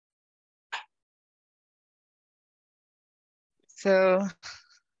So,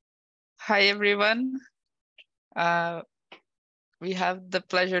 hi everyone. We have the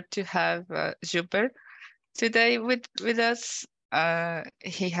pleasure to have Yuber today with us.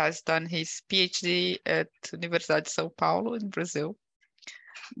 He has done his PhD at Universidade de São Paulo in Brazil,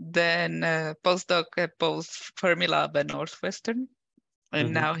 then postdoc at both Fermilab and Northwestern,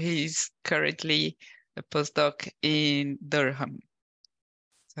 and now he's currently a postdoc in Durham.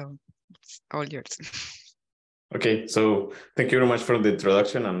 So it's all yours. Okay, so thank you very much for the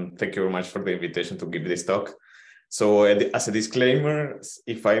introduction and thank you very much for the invitation to give this talk. So as a disclaimer,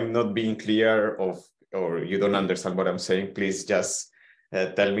 if I'm not being clear or you don't understand what I'm saying, please just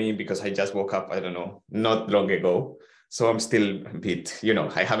tell me, because I just woke up, I don't know, not long ago. So I'm still a bit,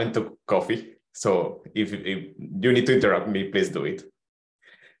 I haven't took coffee. So if you need to interrupt me, please do it.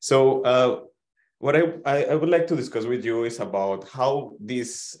 So what I would like to discuss with you is about how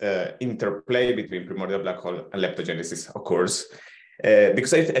this interplay between primordial black hole and leptogenesis occurs.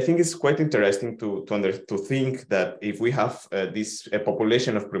 Because I think it's quite interesting to think that if we have this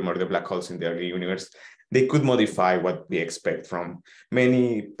population of primordial black holes in the early universe, they could modify what we expect from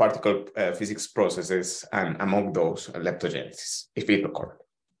many particle physics processes, and among those leptogenesis, if it occurred.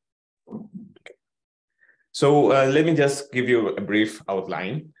 Okay. So let me just give you a brief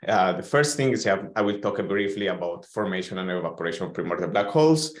outline. The first thing is I will talk briefly about formation and evaporation of primordial black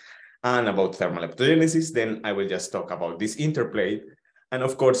holes and about thermal leptogenesis. Then I will just talk about this interplay. And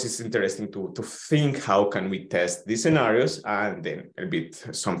of course, it's interesting to think how can we test these scenarios, and then a bit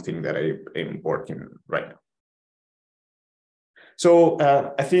something that I am working right now. So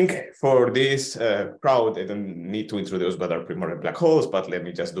I think for this crowd, I don't need to introduce what are primordial black holes, but let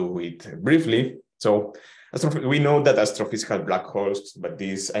me just do it briefly. So we know that astrophysical black holes, but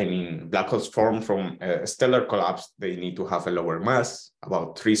black holes formed from a stellar collapse. They need to have a lower mass,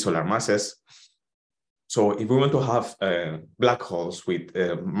 about 3 solar masses. So if we want to have black holes with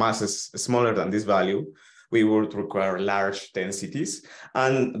masses smaller than this value, we would require large densities,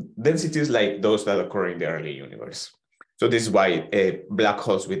 and densities like those that occur in the early universe. So this is why black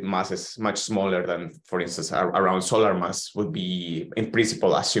holes with masses much smaller than, for instance, around solar mass would be, in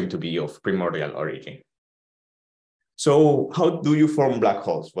principle, assumed to be of primordial origin. So how do you form black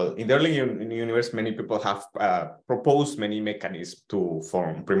holes? Well, in the early universe, many people have proposed many mechanisms to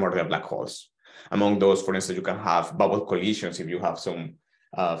form primordial black holes. Among those, for instance, you can have bubble collisions if you have some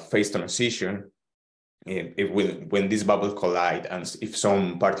phase transition. When these bubbles collide, and if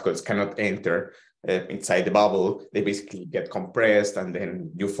some particles cannot enter inside the bubble, they basically get compressed and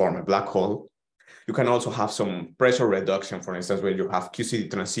then you form a black hole. You can also have some pressure reduction, for instance, when you have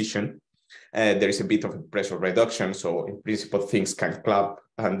QCD transition. There is a bit of a pressure reduction, so in principle, things can clap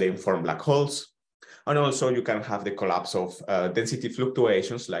and then form black holes. And also you can have the collapse of density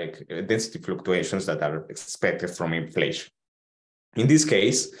fluctuations, like density fluctuations that are expected from inflation. In this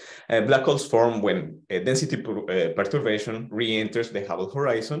case, black holes form when a density perturbation re-enters the Hubble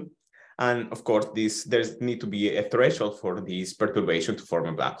horizon. And of course, there's need to be a threshold for this perturbation to form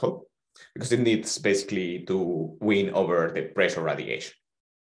a black hole, because it needs basically to win over the pressure radiation.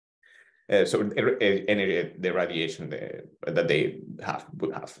 The radiation that they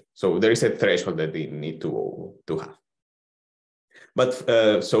would have. So there is a threshold that they need to have.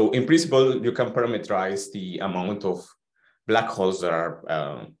 But so in principle, you can parameterize the amount of black holes that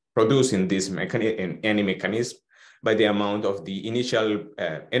are produced in this in any mechanism by the amount of the initial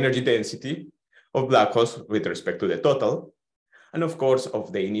energy density of black holes with respect to the total, and of course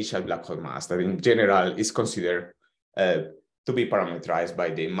of the initial black hole mass that in general is considered to be parameterized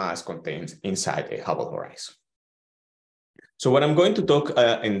by the mass contained inside a Hubble horizon. So what I'm going to talk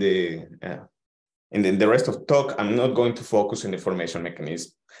in the rest of the talk, I'm not going to focus on the formation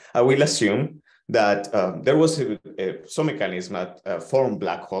mechanism. I will assume that there was some mechanism that formed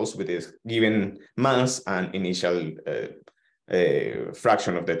black holes with a given mass and initial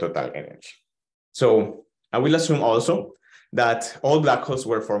fraction of the total energy. So I will assume also that all black holes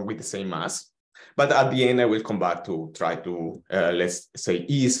were formed with the same mass. But at the end, I will come back to try to, let's say,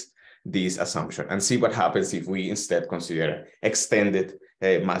 ease this assumption and see what happens if we instead consider extended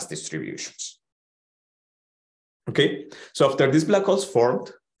mass distributions. Okay, so after these black holes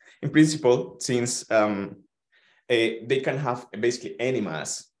formed, in principle, since they can have basically any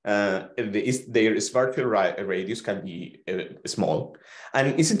mass, their spatial radius can be small.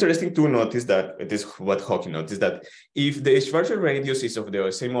 And it's interesting to notice that, this is what Hawking noticed, that if the spatial radius is of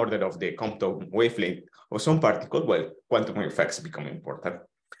the same order of the quantum wavelength of some particle, well, quantum effects become important.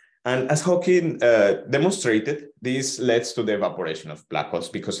 And as Hawking demonstrated, this leads to the evaporation of black holes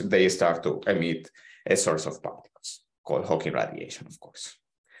because they start to emit a source of particles called Hawking radiation, of course.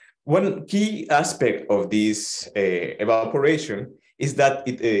 One key aspect of this evaporation is that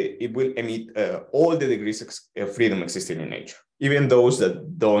it will emit all the degrees of freedom existing in nature, even those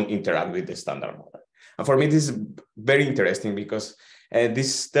that don't interact with the standard model. And for me, this is very interesting because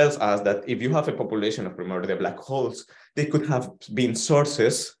this tells us that if you have a population of primordial black holes, they could have been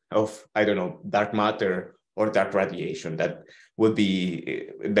sources of, I don't know, dark matter or dark radiation that would be,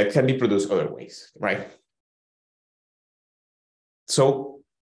 that can be produced other ways, right? So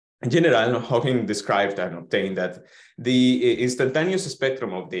in general, Hawking described and obtained that the instantaneous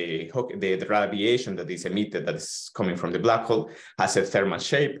spectrum of the radiation that is emitted, that is coming from the black hole, has a thermal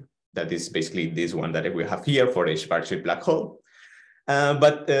shape. That is basically this one that we have here for a Schwarzschild black hole. And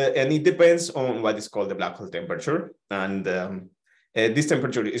it depends on what is called the black hole temperature. And this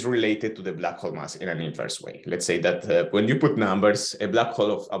temperature is related to the black hole mass in an inverse way. Let's say that when you put numbers, a black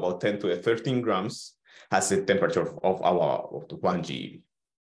hole of about 10 to 13 grams has a temperature of 1 GeV.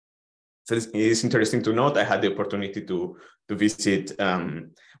 So it's interesting to note, I had the opportunity to visit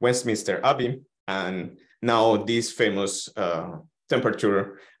Westminster Abbey, and now this famous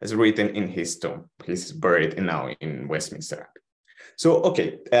temperature is written in his tomb. He's buried now in Westminster Abbey. So,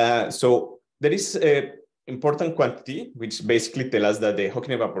 okay, so there is an important quantity, which basically tells us that the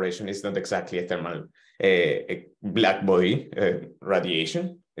Hawking evaporation is not exactly a thermal a black body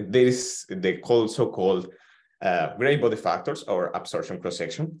radiation. There is the so-called gray body factors or absorption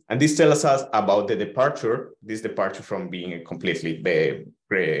cross-section. And this tells us about the departure, from being a completely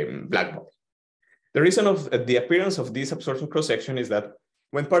black body. The reason of the appearance of this absorption cross-section is that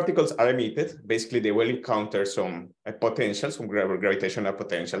when particles are emitted, basically they will encounter some potential, some gravitational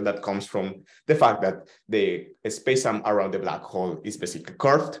potential that comes from the fact that the space-time around the black hole is basically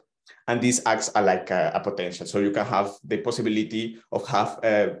curved. And this acts like a potential. So you can have the possibility of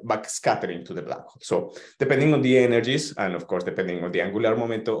back scattering to the black hole. So depending on the energies, and of course, depending on the angular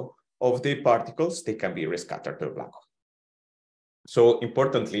momentum of the particles, they can be rescattered to the black hole. So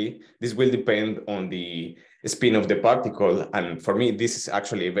importantly, this will depend on the spin of the particle. And for me, this is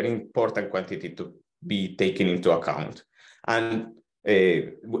actually a very important quantity to be taken into account. And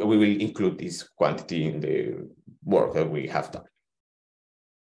we will include this quantity in the work that we have done.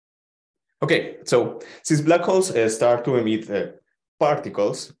 Okay, so since black holes start to emit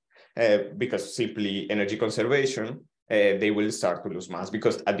particles, because simply energy conservation, they will start to lose mass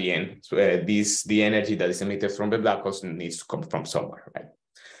because at the end, the energy that is emitted from the black holes needs to come from somewhere, right?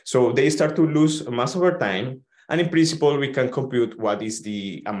 So they start to lose mass over time. And in principle, we can compute what is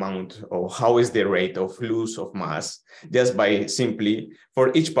the amount or how is the rate of loss of mass just by simply,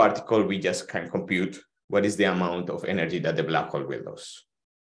 for each particle, we just can compute what is the amount of energy that the black hole will lose.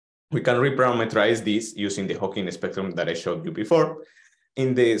 We can reparameterize this using the Hawking spectrum that I showed you before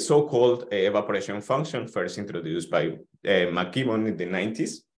in the so-called evaporation function first introduced by McKibben in the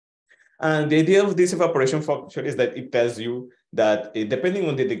 90s. And the idea of this evaporation function is that it tells you that depending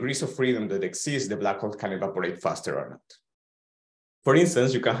on the degrees of freedom that exist, the black hole can evaporate faster or not. For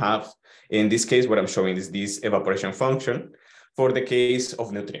instance, you can have, in this case, what I'm showing is this evaporation function for the case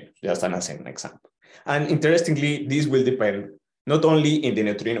of neutrinos, just as an example. And interestingly, this will depend not only in the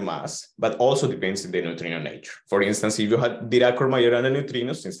neutrino mass, but also depends on the neutrino nature. For instance, if you had Dirac or Majorana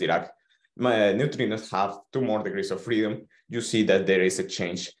neutrinos, since Dirac neutrinos have 2 more degrees of freedom, you see that there is a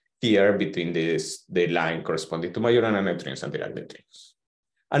change here between the line corresponding to Majorana neutrinos and Dirac neutrinos.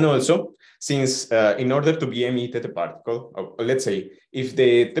 And also, since in order to be emitted a particle, or let's say, if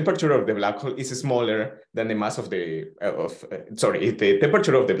the temperature of the black hole is smaller than the mass of the, if the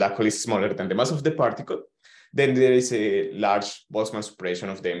temperature of the black hole is smaller than the mass of the particle, then there is a large Boltzmann suppression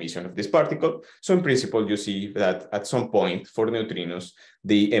of the emission of this particle. So in principle, you see that at some point for neutrinos,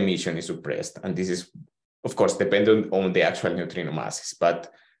 the emission is suppressed. And this is, of course, dependent on the actual neutrino masses,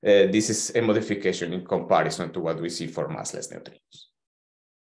 but this is a modification in comparison to what we see for massless neutrinos.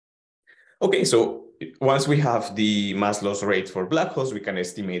 Okay, so once we have the mass loss rate for black holes, we can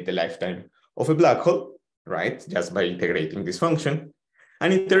estimate the lifetime of a black hole, right? Just by integrating this function.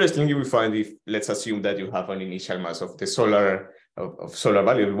 And interestingly, we find if, let's assume that you have an initial mass of the solar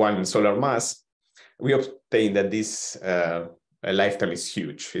value, 1 solar mass, we obtain that this lifetime is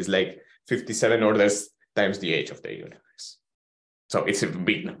huge. It's like 57 orders times the age of the universe. So it's a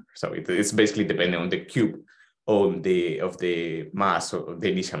big number. So it's basically depending on the cube of the mass of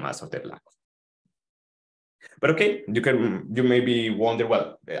the initial mass of the black hole. But okay, you maybe wonder,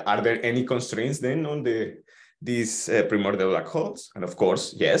 well, are there any constraints then on these primordial black holes? And of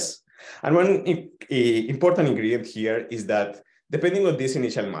course, yes. And one important ingredient here is that depending on this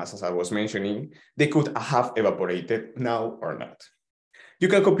initial mass, as I was mentioning, they could have evaporated now or not. You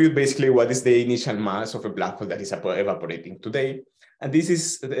can compute basically what is the initial mass of a black hole that is evaporating today. And this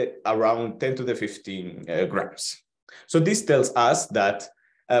is around 10 to the 15 grams. So this tells us that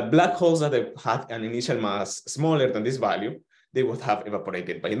black holes that have had an initial mass smaller than this value, they would have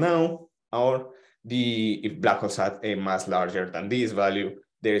evaporated by now, or if black holes had a mass larger than this value,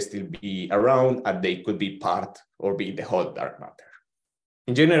 they still be around and they could be part or be the whole dark matter.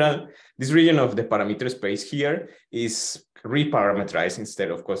 In general, this region of the parameter space here is reparameterized.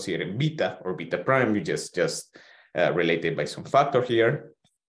 Instead of considering beta or beta prime, you just relate it by some factor here,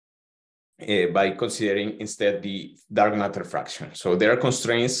 by considering instead the dark matter fraction. So there are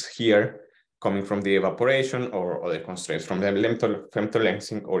constraints here coming from the evaporation or other constraints from the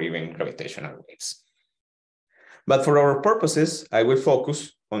femtolensing or even gravitational waves. But for our purposes, I will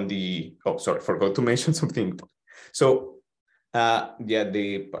focus on the, oh, sorry, forgot to mention something. So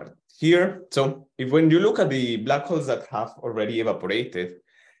the part here. So when you look at the black holes that have already evaporated,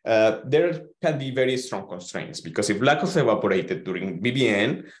 there can be very strong constraints, because if black holes evaporated during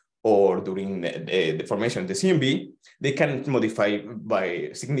BBN or during the formation of the CMB, they can modify by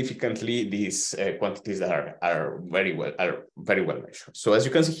significantly these quantities that are very well measured. So as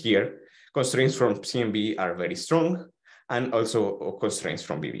you can see here, constraints from CMB are very strong, and also constraints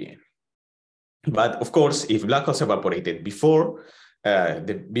from BBN. But of course, if black holes evaporated before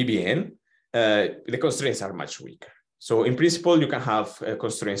the BBN, the constraints are much weaker. So in principle, you can have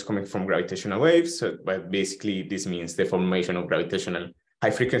constraints coming from gravitational waves, but basically this means the formation of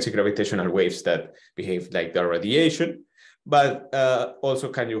high-frequency gravitational waves that behave like the radiation. But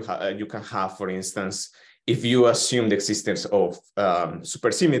also you can have, for instance, if you assume the existence of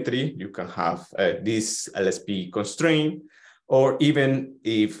supersymmetry, you can have this LSP constraint. Or even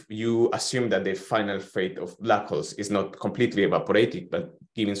if you assume that the final fate of black holes is not completely evaporated, but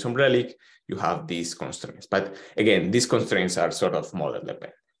given some relic, you have these constraints. But again, these constraints are sort of model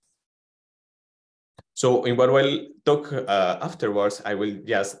dependent. So in what we'll talk afterwards, I will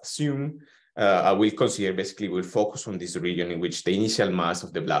just assume, I will consider, basically we'll focus on this region in which the initial mass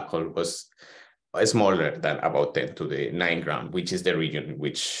of the black hole was smaller than about 10 to the 9 gram, which is the region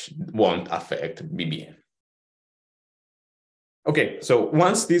which won't affect BBN. Okay, so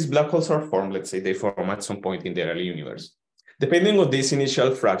once these black holes are formed, let's say they form at some point in the early universe, depending on this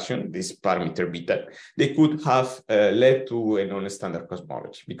initial fraction, this parameter beta, they could have led to a non-standard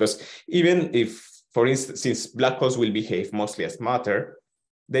cosmology. Because even if, for instance, since black holes will behave mostly as matter,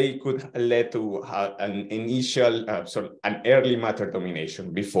 they could lead to an initial, an early matter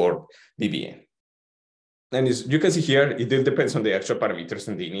domination before BBN. And as you can see here, it depends on the actual parameters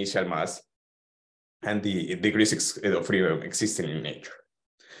and the initial mass and the degrees of freedom existing in nature.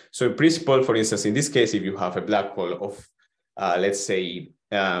 So in principle, for instance, in this case, if you have a black hole of, let's say,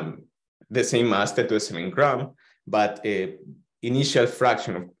 the same mass, 10 to the 7 gram, but initial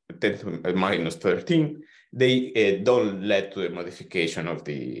fraction of 10 to the minus 13, they don't lead to a modification of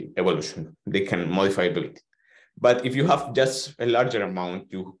the evolution. They can modify ability. But if you have just a larger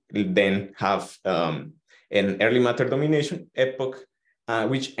amount, you then have an early matter domination epoch,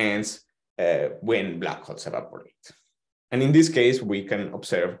 which ends when black holes evaporate. And in this case, we can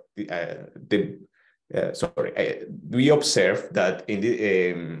observe we observe that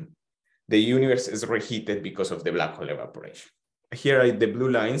in the universe is reheated because of the black hole evaporation. Here, the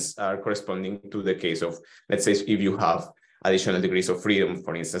blue lines are corresponding to the case of, let's say, if you have additional degrees of freedom,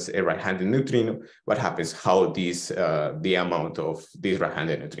 for instance, a right-handed neutrino, what happens, how these, the amount of these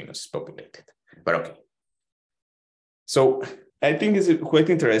right-handed neutrinos is populated. But okay. So I think it's quite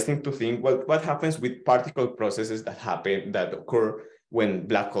interesting to think what happens with particle processes that occur when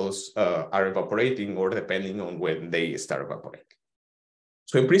black holes are evaporating, or depending on when they start evaporating.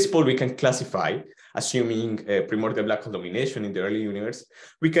 So in principle, we can classify, assuming a primordial black hole domination in the early universe,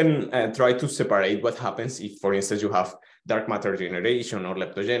 we can try to separate what happens if, for instance, you have dark matter generation or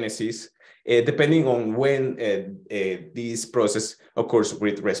leptogenesis, depending on when this process occurs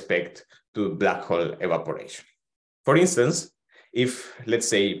with respect to black hole evaporation. For instance, if, let's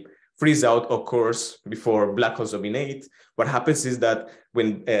say, freeze out occurs before black holes dominate, what happens is that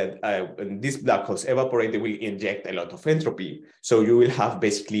when these black holes evaporate, they will inject a lot of entropy. So you will have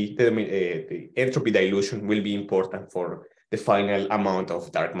basically the entropy dilution will be important for the final amount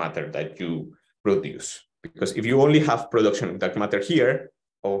of dark matter that you produce. Because if you only have production of dark matter here,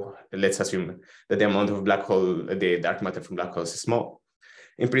 or let's assume that the amount of the dark matter from black holes is small.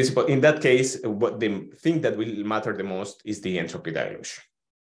 In principle, in that case, what the thing that will matter the most is the entropy dilution.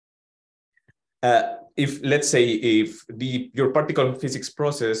 If, let's say, if your particle physics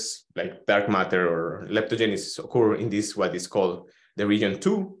process, like dark matter or leptogenesis, occur in this, what is called the region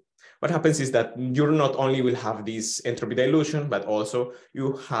 2, what happens is that you not only will have this entropy dilution, but also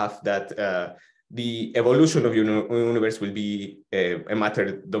you have that the evolution of your universe will be a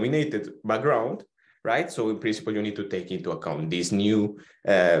matter-dominated background, right? So in principle, you need to take into account this new,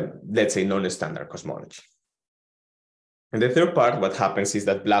 let's say, non-standard cosmology. And the third part, what happens is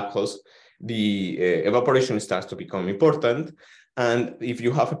that black holes, the evaporation starts to become important. And if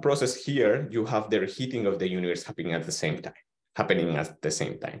you have a process here, you have the heating of the universe happening at the same time.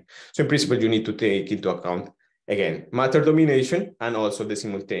 So in principle, you need to take into account, again, matter domination and also the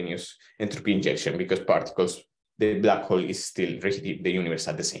simultaneous entropy injection, because particles, the black hole is still reheating the universe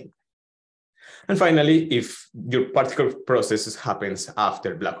at the same time. And finally, if your particle processes happens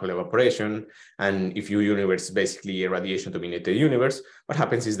after black hole evaporation, and if your universe is basically a radiation-dominated universe, what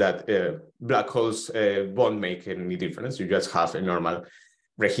happens is that black holes won't make any difference. You just have a normal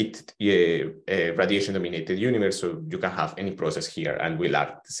reheated radiation-dominated universe, so you can have any process here and will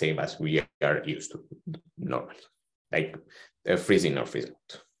act the same as we are used to normally, like freezing or freeze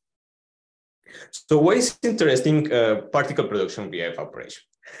out. So why is interesting particle production via evaporation?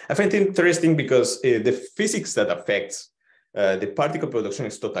 I find it interesting because the physics that affects the particle production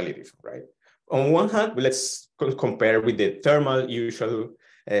is totally different, right? On one hand, let's compare with the usual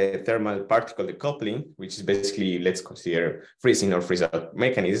thermal particle decoupling, which is basically, let's consider freezing or freeze out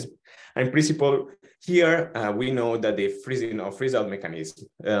mechanism. And in principle, here we know that the freezing or freeze out mechanism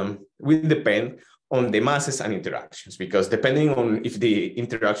will depend on the masses and interactions, because depending on if the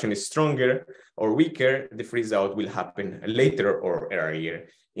interaction is stronger or weaker, the freeze out will happen later or earlier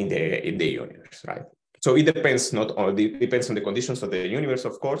in the universe, right? So it depends depends on the conditions of the universe,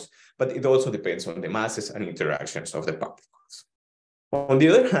 of course, but it also depends on the masses and interactions of the particles. On the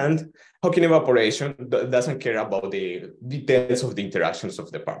other hand, Hawking evaporation doesn't care about the details of the interactions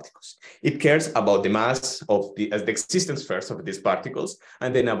of the particles. It cares about the mass of the existence first of these particles,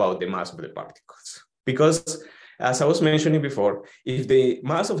 and then about the mass of the particles. Because, as I was mentioning before, if the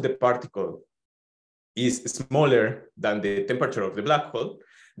mass of the particle is smaller than the temperature of the black hole,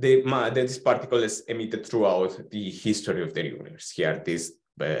 this particle is emitted throughout the history of the universe. Here, this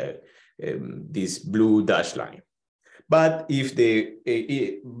blue dashed line. But if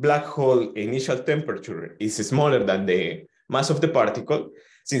the black hole initial temperature is smaller than the mass of the particle,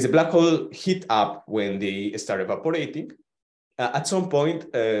 since the black hole heat up when they start evaporating, at some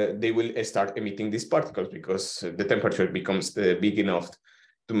point they will start emitting these particles because the temperature becomes big enough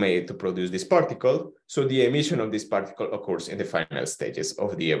to produce this particle. So the emission of this particle occurs in the final stages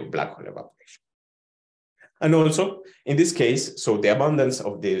of the black hole evaporation. And also, in this case, so the abundance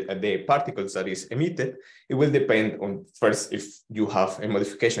of the particles that is emitted, it will depend on, first, if you have a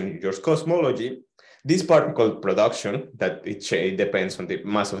modification in your cosmology, this particle production, that it depends on the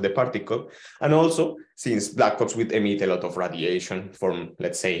mass of the particle. And also, since black holes will emit a lot of radiation from,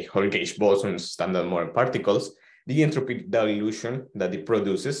 let's say, whole gauge bosons, standard model particles, the entropy dilution that it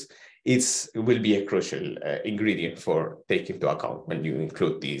produces will be a crucial ingredient for taking into account when you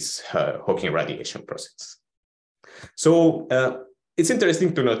include this Hawking radiation process. So it's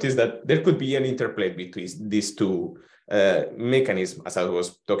interesting to notice that there could be an interplay between these two mechanisms, as I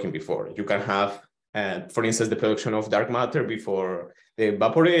was talking before. You can have, for instance, the production of dark matter before the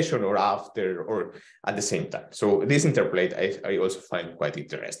evaporation or after or at the same time. So this interplay I also find quite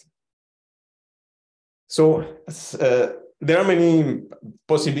interesting. So there are many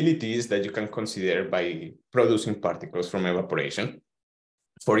possibilities that you can consider by producing particles from evaporation.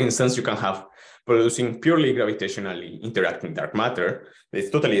 For instance, you can have producing purely gravitationally interacting dark matter that's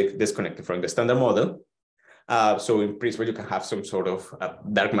totally disconnected from the standard model. So in principle, you can have some sort of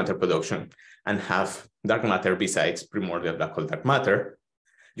dark matter production and have dark matter besides primordial black hole dark matter.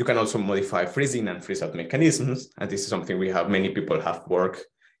 You can also modify freezing and freeze out mechanisms. And this is something many people have worked,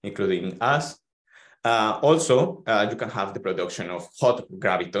 including us. Also, you can have the production of hot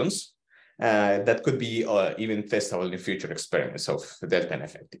gravitons. That could be even testable in future experiments of delta and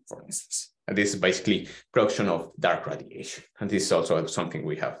effective, for instance. And this is basically production of dark radiation. And this is also something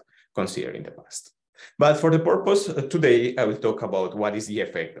we have considered in the past. But for the purpose today, I will talk about what is the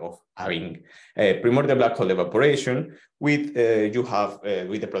effect of having primordial black hole evaporation with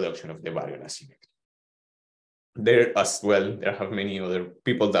the production of the baryon asymmetry. There as well, there have many other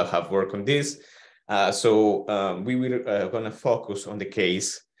people that have worked on this. So we will going to focus on the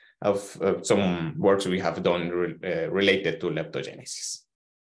case of some works we have done related to leptogenesis.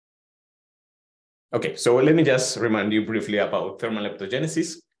 Okay, so let me just remind you briefly about thermal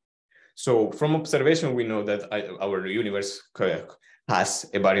leptogenesis. So from observation, we know that our universe has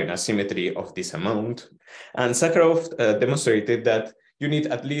a baryon asymmetry of this amount. And Sakharov demonstrated that you need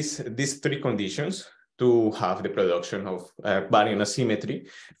at least these three conditions to have the production of baryon asymmetry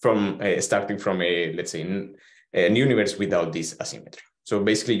from starting from let's say, a universe without this asymmetry. So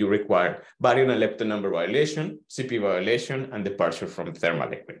basically you require baryon and lepton number violation, CP violation, and departure from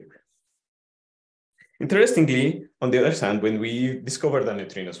thermal equilibrium. Interestingly, on the other hand, when we discovered that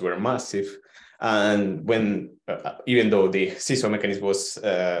neutrinos were massive, and when, even though the seesaw mechanism was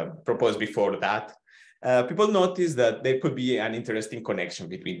proposed before that, people noticed that there could be an interesting connection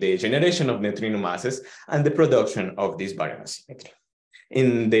between the generation of neutrino masses and the production of this baryon asymmetry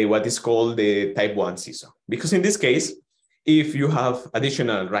in the what is called the type 1 seesaw. Because in this case, if you have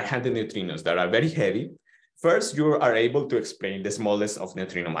additional right-handed neutrinos that are very heavy, first, you are able to explain the smallest of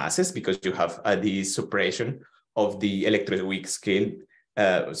neutrino masses because you have the suppression of the electroweak scale.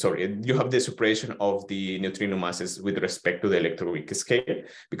 You have the suppression of the neutrino masses with respect to the electroweak scale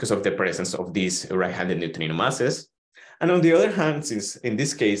because of the presence of these right-handed neutrino masses. And on the other hand, since in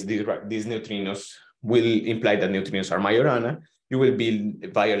this case, these neutrinos will imply that neutrinos are Majorana, you will be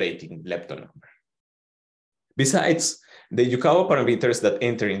violating lepton number. Besides, the Yukawa parameters that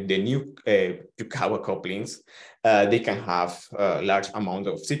enter in the new Yukawa couplings, they can have a large amount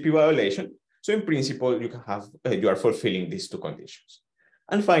of CP violation. So in principle, you can have you are fulfilling these two conditions.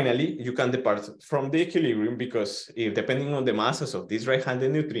 And finally, you can depart from the equilibrium because if, depending on the masses of these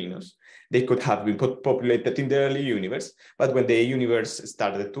right-handed neutrinos, they could have been populated in the early universe. But when the universe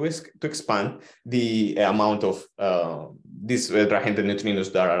started to expand, the amount of these right-handed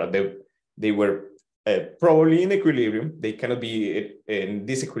neutrinos that are they were probably in equilibrium. They cannot be in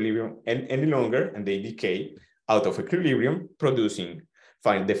this equilibrium any longer, and they decay out of equilibrium, producing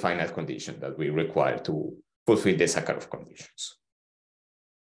the final condition that we require to fulfill the Sakharov conditions.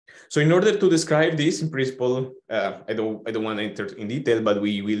 So in order to describe this, in principle, I don't want to enter in detail, but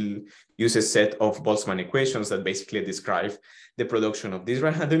we will use a set of Boltzmann equations that basically describe the production of these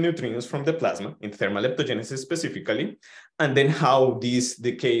right-handed neutrinos from the plasma in thermal leptogenesis specifically, and then how the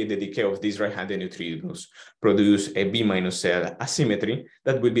decay of these right-handed neutrinos produce a B minus cell asymmetry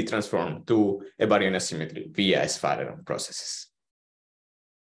that will be transformed to a baryon asymmetry via Sphaleron processes.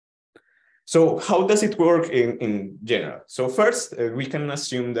 So how does it work in general? So first, we can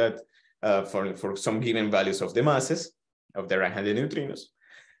assume that for some given values of the masses of the right-handed neutrinos,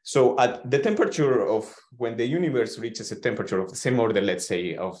 so at the temperature of when the universe reaches a temperature of the same order, let's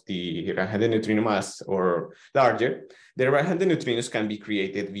say, of the right-handed neutrino mass or larger, the right-handed neutrinos can be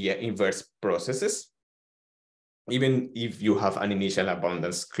created via inverse processes, even if you have an initial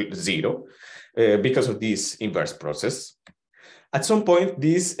abundance 0, because of this inverse process. At some point,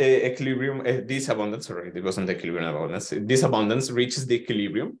 this this abundance reaches the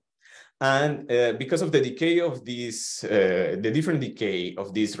equilibrium. And because of the decay of these, the different decay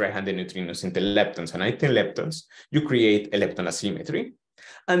of these right-handed neutrinos into leptons and antileptons, you create a lepton asymmetry.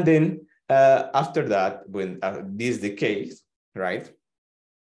 And then after that, when this decays, right,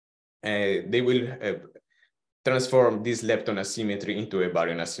 they will transform this lepton asymmetry into a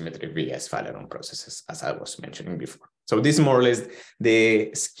baryon asymmetry via Sphaleron processes, as I was mentioning before. So this is more or less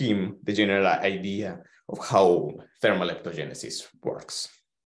the scheme, the general idea of how thermal leptogenesis works.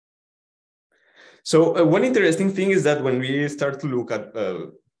 So one interesting thing is that when we start to look at,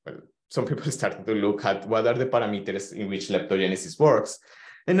 some people started to look at what are the parameters in which leptogenesis works,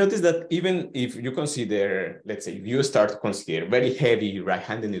 and notice that even if you consider, let's say, if you start to consider very heavy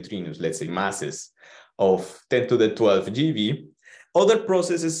right-handed neutrinos, let's say masses of 10 to the 12 GeV, other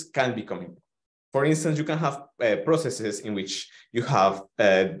processes can be coming. For instance, you can have processes in which you have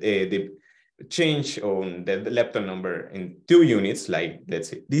the change on the lepton number in 2 units, like let's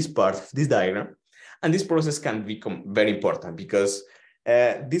say this part of this diagram. And this process can become very important because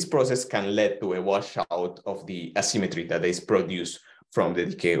this process can lead to a washout of the asymmetry that is produced from the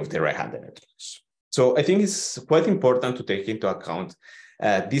decay of the right-handed neutrinos. So I think it's quite important to take into account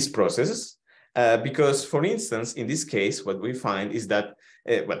these processes because, for instance, in this case, what we find is that,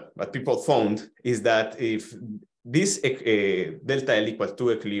 what people found is that if this delta L equals 2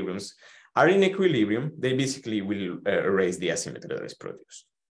 equilibriums are in equilibrium, they basically will erase the asymmetry that is produced.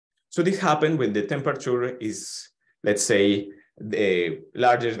 So this happens when the temperature is, let's say,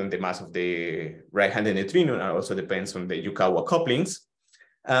 larger than the mass of the right-handed neutrino, and also depends on the Yukawa couplings.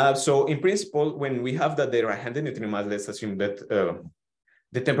 So in principle, when we have that the right-handed neutrino mass, let's assume that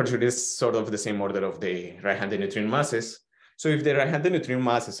the temperature is sort of the same order of the right-handed neutrino masses. So if the right-handed neutrino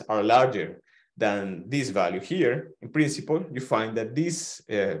masses are larger than this value here, in principle, you find that this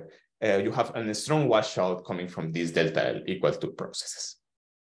you have a strong washout coming from this delta L equal to processes.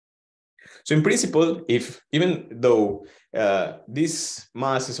 So in principle, if even though these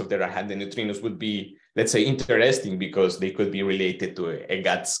masses of the right-handed neutrinos would be, let's say, interesting because they could be related to a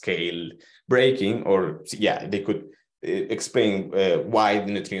GATT scale breaking, or yeah, they could explain why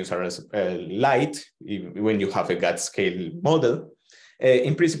the neutrinos are light when you have a GATT scale model.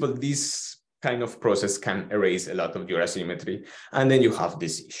 in principle, this kind of process can erase a lot of your asymmetry, and then you have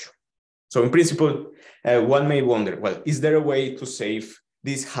this issue. So in principle, one may wonder, well, is there a way to save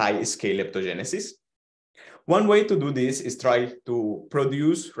this high-scale leptogenesis? One way to do this is try to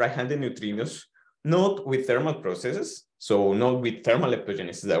produce right-handed neutrinos, not with thermal processes, so not with thermal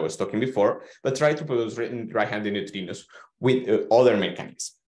leptogenesis that I was talking before, but try to produce right-handed neutrinos with other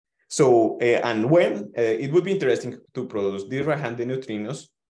mechanisms. So, and when it would be interesting to produce these right-handed neutrinos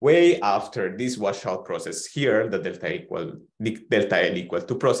way after this washout process here, the delta L equal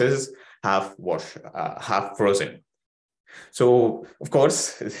to processes have frozen. So, of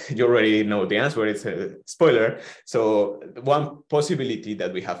course, you already know the answer, it's a spoiler. So one possibility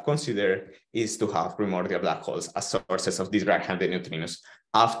that we have considered is to have primordial black holes as sources of these right-handed neutrinos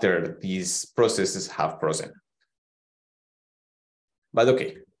after these processes have frozen. But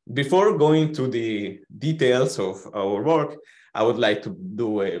okay, before going to the details of our work, I would like to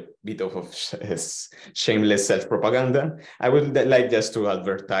do a bit of shameless self-propaganda. I would like just to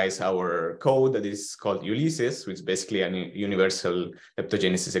advertise our code that is called Ulysses, which is basically a universal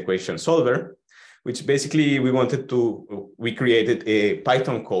leptogenesis equation solver, which basically we created a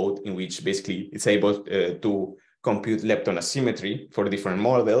Python code in which basically it's able to compute lepton asymmetry for different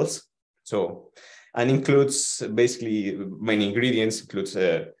models. So, and includes basically many ingredients, includes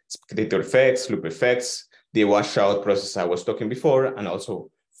spectator effects, loop effects, the washout process I was talking before, and also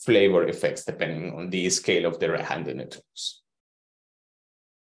flavor effects depending on the scale of the right-handed neutrinos.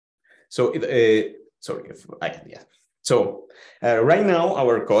 So, right now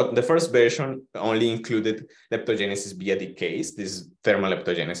our code, the first version only included leptogenesis via decays. This is thermal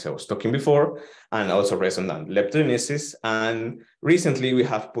leptogenesis I was talking before, and also resonant leptogenesis. And recently we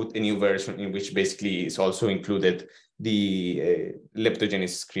have put a new version in which basically is also included the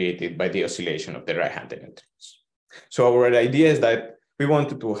leptogenesis created by the oscillation of the right-handed neutrinos. So our idea is that we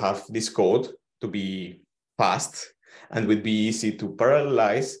wanted to have this code to be fast and would be easy to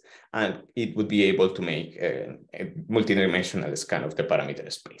parallelize, and it would be able to make a multidimensional scan of the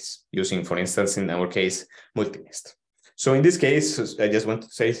parameter space using, for instance, in our case, multinest. So in this case, I just want to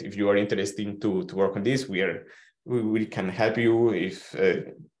say, if you are interested to work on this, we can help you. If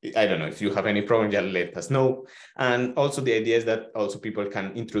I don't know, if you have any problem, just let us know. And also the idea is that also people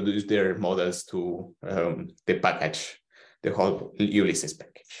can introduce their models to the package, the whole Ulysses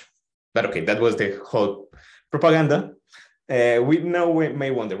package. But okay, that was the whole propaganda. We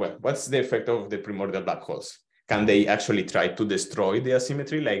may wonder, well, what's the effect of the primordial black holes? Can they actually try to destroy the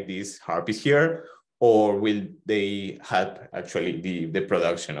asymmetry like these harpies here? Or will they help actually the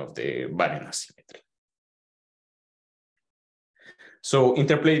production of the baryon asymmetry? So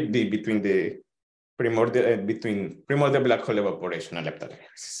interplay between the primordial black hole evaporation and leptogenesis.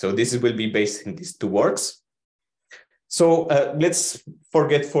 So this will be based in these two works. So let's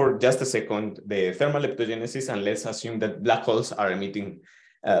forget for just a second the thermal leptogenesis, and let's assume that black holes are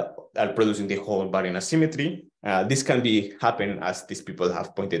are producing the whole baryon asymmetry. This can happen, as these people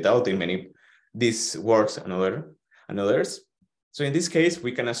have pointed out in many these works and others. So in this case,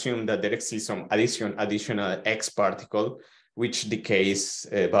 we can assume that there exists some additional X particle which decays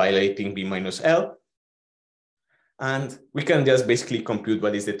violating B minus L. And we can just basically compute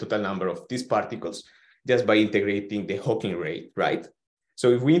what is the total number of these particles just by integrating the Hawking rate, right? So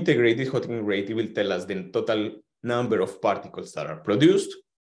if we integrate this Hawking rate, it will tell us the total number of particles that are produced.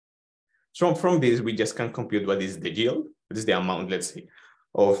 So from this, we just can compute what is the yield, what is the amount, let's say,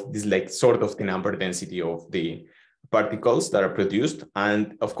 of this like sort of the number density of the particles that are produced.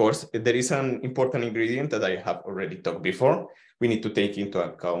 And of course, there is an important ingredient that I have already talked before. We need to take into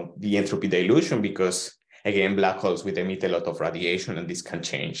account the entropy dilution because, again, black holes will emit a lot of radiation and this can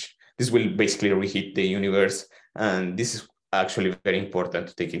change. This will basically reheat the universe. And this is actually very important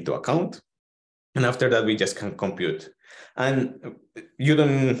to take into account. And after that, we just can compute. And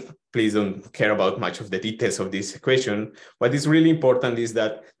please don't care about much of the details of this equation. What is really important is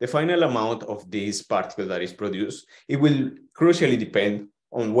that the final amount of these particles that is produced, it will crucially depend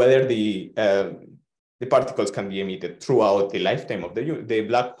on whether the particles can be emitted throughout the lifetime of the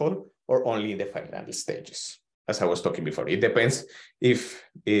black hole or only in the final stages. As I was talking before, it depends if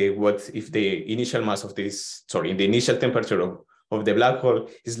the initial mass of the initial temperature of the black hole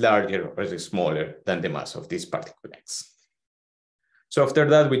is larger or is smaller than the mass of this particle X. So after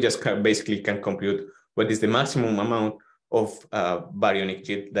that, we just basically can compute what is the maximum amount of baryonic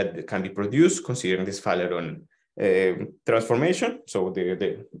jet that can be produced considering this Faleron transformation. So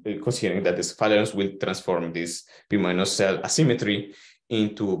considering that this Falerons will transform this P minus cell asymmetry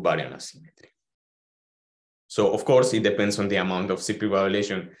into baryon asymmetry. So of course, it depends on the amount of CP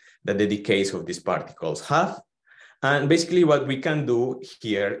violation that the decays of these particles have. And basically what we can do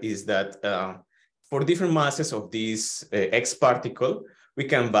here is that for different masses of this X particle, we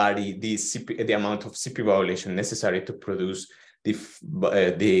can vary the amount of CP violation necessary to produce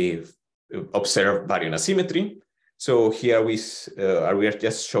the observed baryon asymmetry. So here we are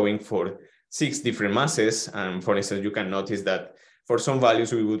just showing for 6 different masses. And for instance, you can notice that for some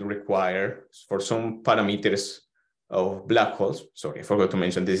values, we would require, for some parameters of black holes, sorry, I forgot to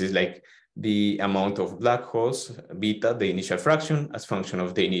mention, this is like the amount of black holes, beta, the initial fraction, as function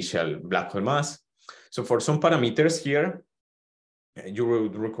of the initial black hole mass. So for some parameters here, you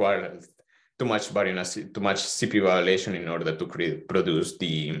would require too much CP violation in order to produce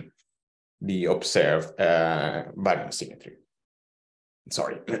the observed baryon symmetry.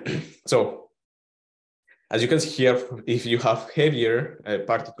 Sorry. So as you can see here, if you have heavier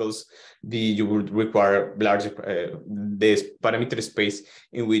particles, you would require larger this parameter space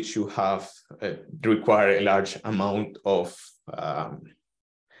in which you have require a large amount of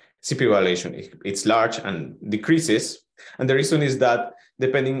CP violation. It's large and decreases, and the reason is that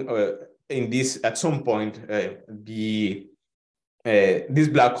depending in this, at some point, these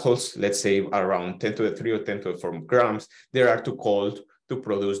black holes, let's say around 10 to the 3 or 10 to the 4 grams, they are too cold to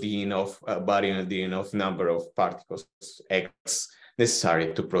produce the enough baryon, the enough number of particles X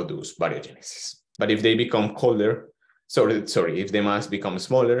necessary to produce baryogenesis. But if they become colder, if the mass becomes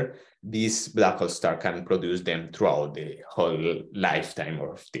smaller, these black holes can produce them throughout the whole lifetime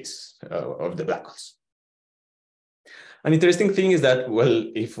of the black holes. An interesting thing is that, well,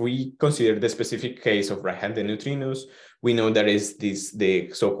 if we consider the specific case of right-handed neutrinos, we know there is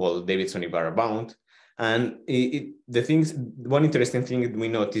the so-called Davidson-Ibarra bound. And one interesting thing we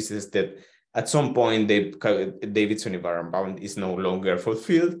notice is that at some point, the Davidson-Ibarra bound is no longer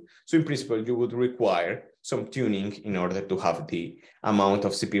fulfilled. So in principle, you would require some tuning in order to have the amount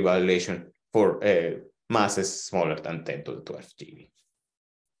of CP violation for masses smaller than 10 to the 12 GeV.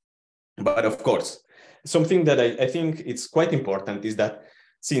 But of course, something that I think it's quite important is that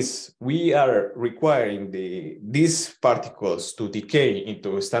since we are requiring these particles to decay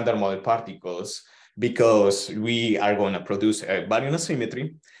into standard model particles because we are going to produce a baryon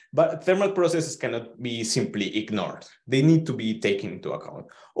asymmetry, but thermal processes cannot be simply ignored. They need to be taken into account,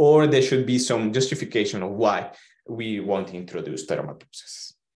 or there should be some justification of why we want to introduce thermal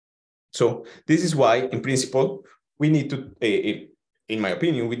processes. So this is why, in principle, we need to, in my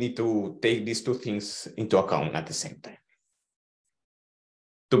opinion, we need to take these two things into account at the same time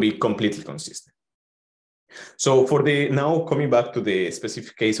to be completely consistent. So for now coming back to the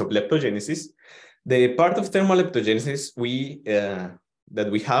specific case of leptogenesis, the part of thermal leptogenesis that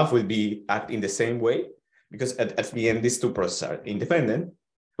we have will be act in the same way, because at the end, these two processes are independent,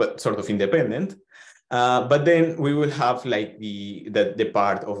 but sort of independent. But then we will have like the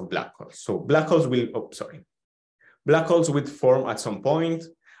part of black holes. So black holes would form at some point,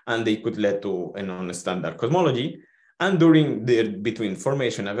 and they could lead to a non-standard cosmology. And between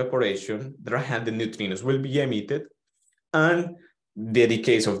formation and evaporation, the right-handed neutrinos will be emitted, and the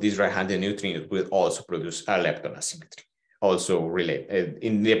decays of these right-handed neutrinos will also produce a lepton asymmetry, also related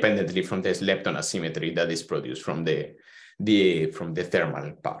independently from this lepton asymmetry that is produced from the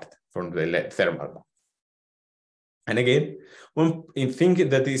thermal part, from the thermal bond. And again, one thing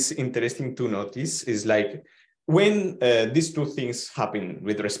that is interesting to notice is like when these two things happen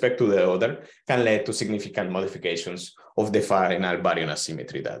with respect to the other can lead to significant modifications of the final baryon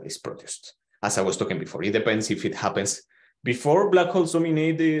asymmetry that is produced. As I was talking before, it depends if it happens before black holes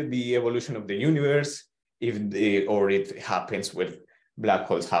dominate the evolution of the universe, or it happens when black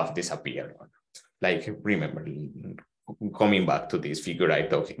holes have disappeared. Like, remember, coming back to this figure I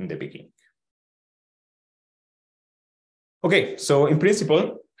talked in the beginning. Okay, so in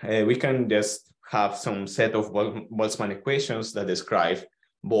principle, we can just have some set of Boltzmann equations that describe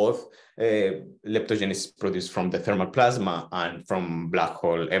both leptogenesis produced from the thermal plasma and from black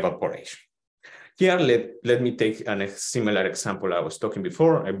hole evaporation. Here, let me take a similar example I was talking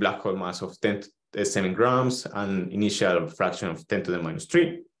before, a black hole mass of 10 to 7 grams and initial fraction of 10 to the minus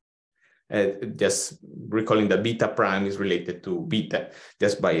 3. Just recalling that beta prime is related to beta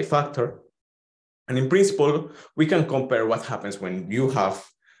just by a factor. And in principle, we can compare what happens when you have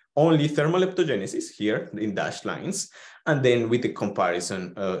only thermal leptogenesis here in dashed lines, and then with the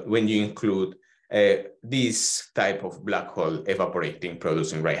comparison when you include this type of black hole evaporating,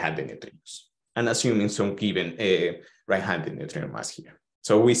 producing right-handed neutrinos, and assuming some given right-handed neutrino mass here.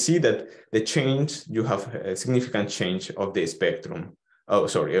 So we see that the change, you have a significant change of the spectrum,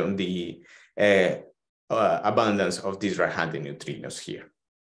 on the abundance of these right-handed neutrinos here.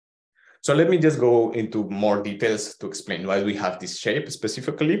 So let me just go into more details to explain why we have this shape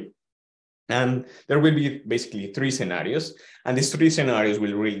specifically. And there will be basically three scenarios. And these three scenarios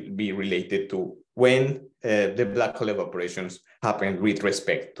will be related to when the black hole evaporations happen with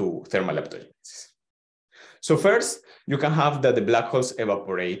respect to thermal leptogenesis. So first, you can have that the black holes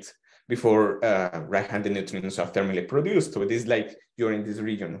evaporate before right-handed neutrinos are thermally produced. So it is like you're in this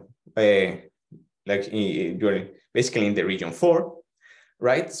region, you're basically in the region 4.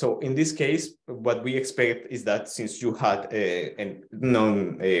 Right. So in this case, what we expect is that since you had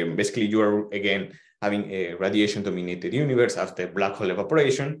basically you are again having a radiation-dominated universe after black hole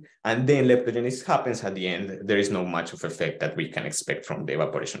evaporation, and then leptogenesis happens at the end, there is no much of effect that we can expect from the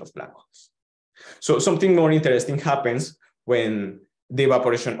evaporation of black holes. So something more interesting happens when the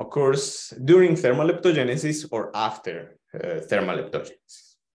evaporation occurs during thermal leptogenesis or after thermal leptogenesis.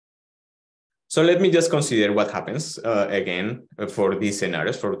 So let me just consider what happens again for these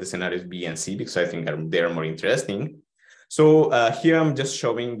scenarios, for the scenarios B and C, because I think they're more interesting. So here I'm just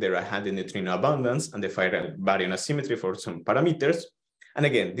showing the right-handed neutrino abundance and the baryon asymmetry for some parameters. And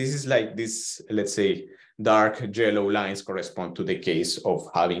again, this is like this, let's say, dark yellow lines correspond to the case of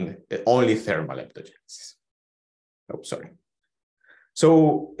having only thermal leptogenesis. Oh, sorry.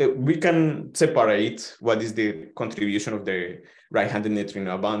 So we can separate what is the contribution of the right-handed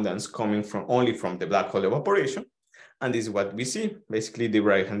neutrino abundance coming from only from the black hole evaporation. And this is what we see. Basically, the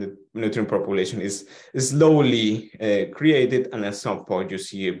right-handed neutrino population is slowly created. And at some point, you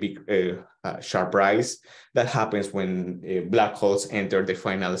see a big sharp rise that happens when black holes enter the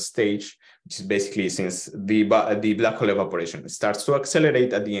final stage, which is basically since the black hole evaporation starts to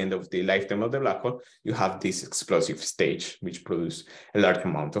accelerate at the end of the lifetime of the black hole, you have this explosive stage, which produces a large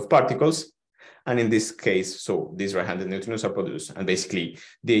amount of particles. And in this case, so these right-handed neutrinos are produced, and basically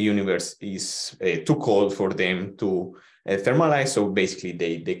the universe is too cold for them to thermalize, so basically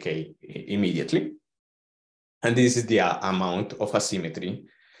they decay immediately. And this is the amount of asymmetry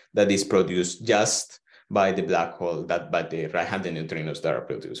that is produced just by the black hole, by the right-handed neutrinos that are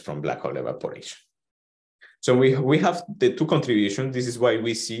produced from black hole evaporation. So we have the two contributions. This is why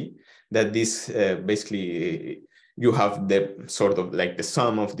we see that this basically you have the sort of like the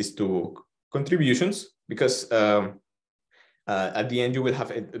sum of these two contributions, because at the end you will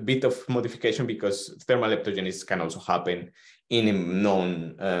have a bit of modification, because thermal leptogenesis can also happen in a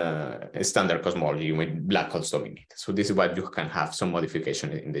non-standard cosmology when black holes dominate. So this is why you can have some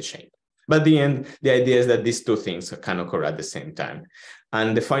modification in the shape. But at the end, the idea is that these two things can occur at the same time.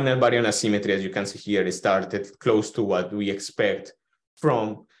 And the final baryon asymmetry, as you can see here, is started close to what we expect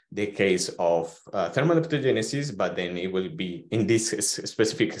from the case of thermal leptogenesis, but then it will be in this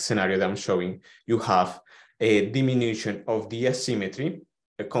specific scenario that I'm showing, you have a diminution of the asymmetry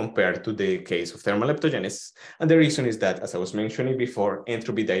compared to the case of thermal leptogenesis. And the reason is that, as I was mentioning before,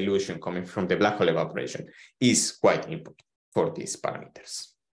 entropy dilution coming from the black hole evaporation is quite important for these parameters.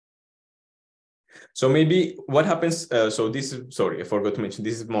 So maybe what happens, so this is, sorry, I forgot to mention,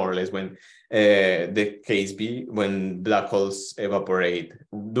 this is more or less when the case B, when black holes evaporate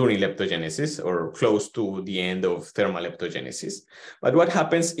during leptogenesis or close to the end of thermal leptogenesis. But what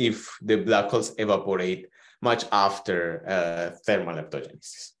happens if the black holes evaporate much after thermal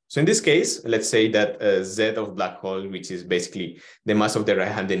leptogenesis? So in this case, let's say that Z of black hole, which is basically the mass of the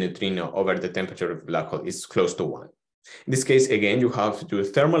right-handed neutrino over the temperature of the black hole, is close to 1. In this case, again, you have to do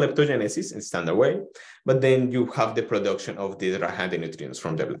thermal leptogenesis in standard way, but then you have the production of the right-handed neutrinos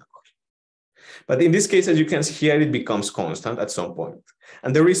from the black hole. But in this case, as you can see here, it becomes constant at some point.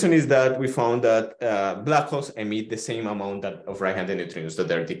 And the reason is that we found that black holes emit the same amount of right-handed neutrinos that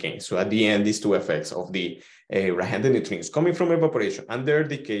they're decaying. So at the end, these two effects of the right-handed neutrinos coming from evaporation and their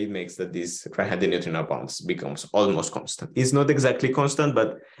decay makes that this right-handed neutrino bounce becomes almost constant. It's not exactly constant,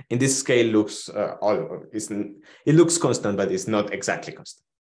 but in this scale it looks constant, but it's not exactly constant.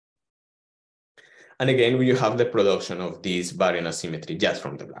 And again, we have the production of this baryon asymmetry just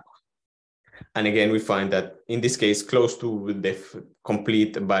from the black hole. And again, we find that in this case, close to the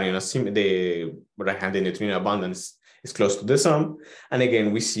complete baryon asymmetry, the right-handed neutrino abundance is close to the sum. And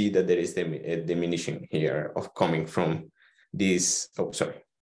again, we see that there is a diminishing here of coming from this,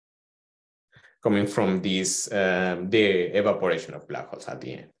 coming from this, the evaporation of black holes at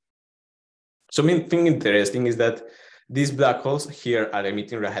the end. So main thing interesting is that these black holes here are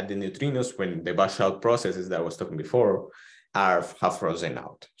emitting right-handed neutrinos when the washout processes that I was talking before have frozen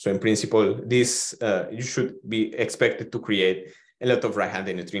out. So in principle, this you should be expected to create a lot of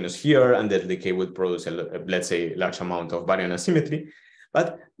right-handed neutrinos here, and the decay would produce, let's say, a large amount of baryon asymmetry.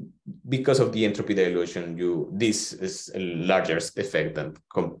 But because of the entropy dilution, this is a larger effect than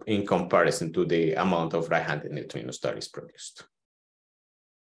in comparison to the amount of right-handed neutrinos that is produced.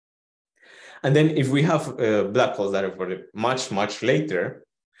 And then if we have black holes that are much, much later,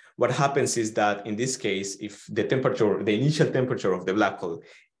 what happens is that in this case, if the initial temperature of the black hole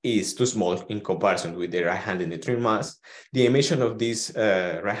is too small in comparison with the right-handed neutrino mass, the emission of these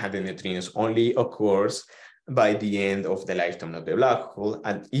right-handed neutrinos only occurs by the end of the lifetime of the black hole.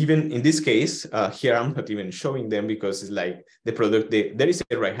 And even in this case, here I'm not even showing them because it's like the product, there is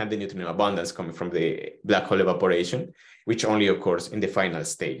a right-handed neutrino abundance coming from the black hole evaporation, which only occurs in the final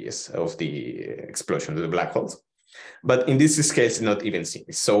stages of the explosion of the black holes. But in this case, not even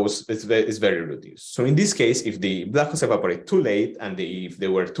seen. So it's very reduced. So in this case, if the black holes evaporate too late and if they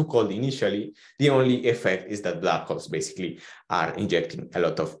were too cold initially, the only effect is that black holes basically are injecting a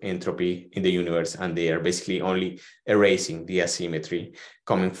lot of entropy in the universe, and they are basically only erasing the asymmetry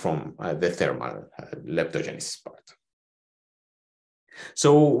coming from the thermal leptogenesis part.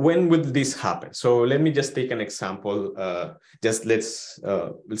 So when will this happen? So let me just take an example. Let's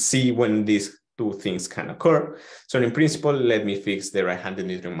see when this two things can occur. So in principle, let me fix the right-handed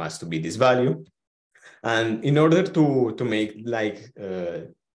neutrino mass to be this value. And in order to make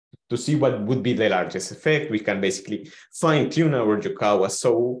to see what would be the largest effect, we can basically fine-tune our Yukawa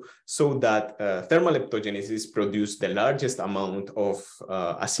so that thermal leptogenesis produce the largest amount of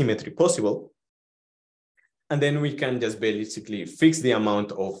asymmetry possible. And then we can just basically fix the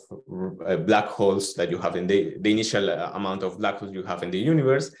amount of black holes that you have in the initial amount of black holes you have in the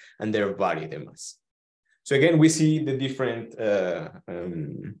universe, and then vary the mass. So again, we see the different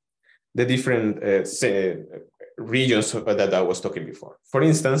regions that I was talking before. For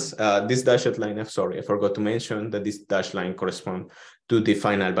instance, this dashed line, I'm sorry, I forgot to mention that this dashed line corresponds to the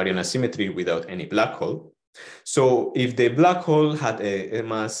final baryon asymmetry without any black hole. So if the black hole had a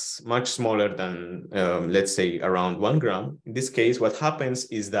mass much smaller than, let's say, around 1 gram, in this case, what happens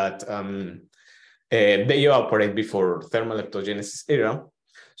is that they evaporate before thermal leptogenesis era.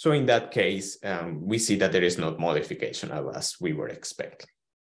 So in that case, we see that there is no modification as we were expecting.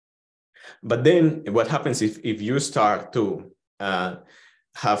 But then what happens if you start to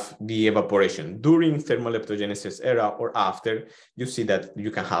have the evaporation during thermal leptogenesis era or after, you see that you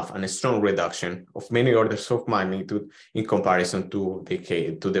can have a strong reduction of many orders of magnitude in comparison to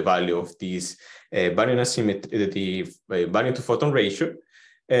the value of this baryon asymmetry, the baryon to photon ratio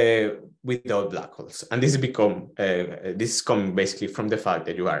without black holes. And this is coming basically from the fact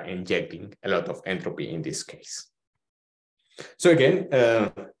that you are injecting a lot of entropy in this case. So again,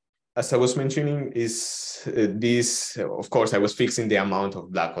 as I was mentioning, this, of course, I was fixing the amount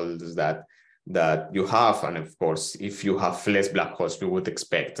of black holes that you have. And of course, if you have less black holes, you would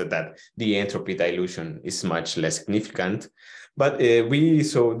expect that the entropy dilution is much less significant. But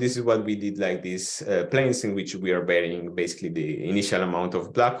so this is what we did, like these planes in which we are varying basically the initial amount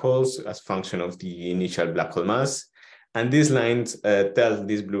of black holes as function of the initial black hole mass. And these lines tell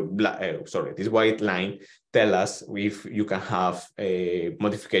this this white line tell us if you can have a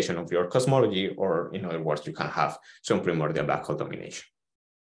modification of your cosmology, or in other words, you can have some primordial black hole domination.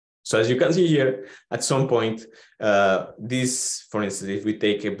 So as you can see here, at some point, this, for instance, if we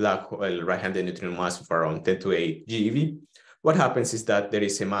take a black hole right-handed neutrino mass of around 10 to the 8 GeV, what happens is that there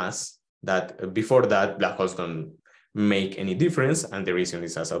is a mass that before that black holes don't make any difference. And the reason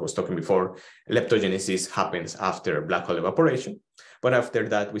is, as I was talking before, leptogenesis happens after black hole evaporation. But after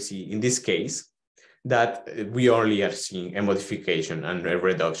that, we see in this case that we only are seeing a modification and a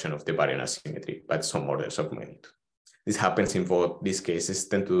reduction of the baryon asymmetry by some orders of magnitude. This happens in both these cases,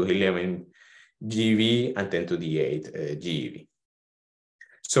 10 to the 11 GeV and 10 to the 8 GeV.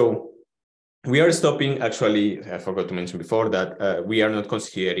 So we are stopping, actually, I forgot to mention before that we are not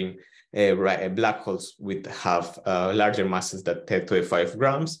considering black holes with have larger masses than 10 to the 5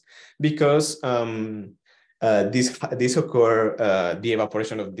 grams, because this occur, the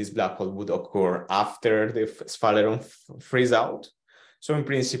evaporation of this black hole would occur after the sphaleron freeze out. So in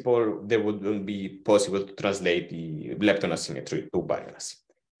principle, there wouldn't be possible to translate the lepton asymmetry to baryon asymmetry.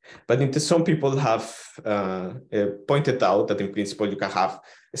 But some people have pointed out that in principle, you can have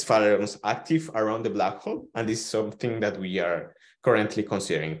sphalerons active around the black hole. And this is something that we are currently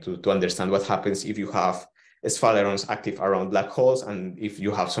considering to understand what happens if you have sphalerons active around black holes, and if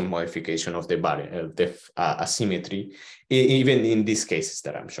you have some modification of the baryon, asymmetry, even in these cases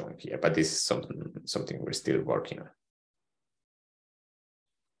that I'm showing here. But this is something we're still working on.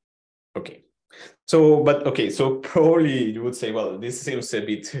 Okay. So probably you would say, well, this seems a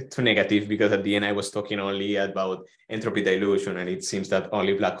bit too negative, because at the end I was talking only about entropy dilution, and it seems that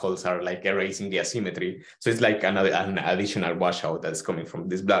only black holes are like erasing the asymmetry. So it's like an additional washout that's coming from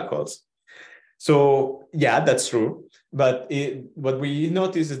these black holes. So yeah, that's true. But what we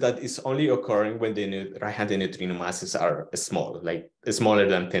notice is that it's only occurring when the right-handed neutrino masses are small, like smaller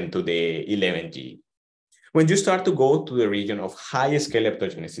than 10 to the 11 G. When you start to go to the region of high scale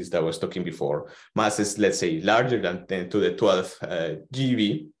leptogenesis that I was talking before, masses, let's say, larger than 10 to the 12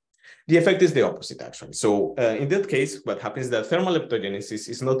 GeV, the effect is the opposite, actually. So in that case, what happens is that thermal leptogenesis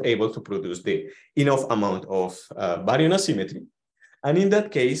is not able to produce the enough amount of baryon asymmetry. And in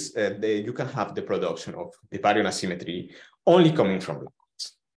that case, you can have the production of the baryon asymmetry only coming from black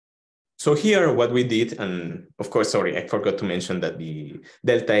holes. So here, what we did, and of course, sorry, I forgot to mention that the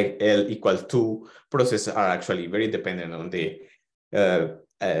delta L equal 2 processes are actually very dependent on the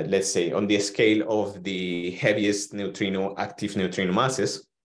let's say, on the scale of the heaviest neutrino, active neutrino masses.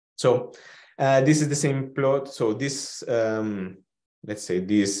 So this is the same plot. So this, let's say,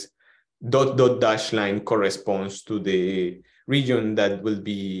 this dot dash line corresponds to the region that will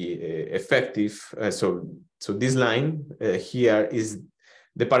be effective. So this line here is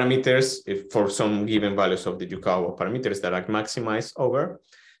the parameters for some given values of the Yukawa parameters that are maximized over.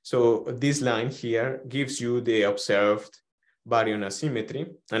 So this line here gives you the observed baryon asymmetry.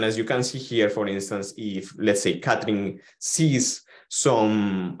 And as you can see here, for instance, if, let's say, Catherine sees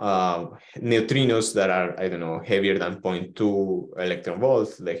some neutrinos that are, I don't know, heavier than 0.2 electron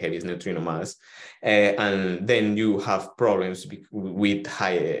volts, the heaviest neutrino mass, and then you have problems with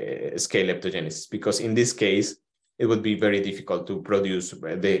high scale leptogenesis, because in this case, it would be very difficult to produce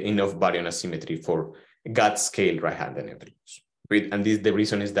enough baryon asymmetry for GAT scale right-handed neutrinos. And the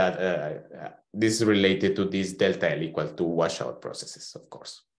reason is that this is related to this delta L equal to washout processes, of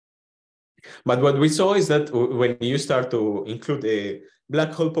course. But what we saw is that when you start to include a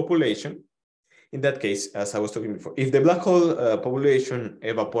black hole population, in that case, as I was talking before, if the black hole population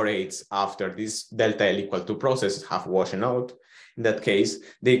evaporates after this delta L equal to processes have washed out, in that case,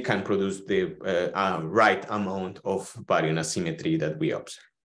 they can produce the right amount of baryon asymmetry that we observe.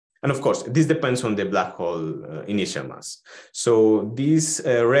 And of course, this depends on the black hole initial mass. So this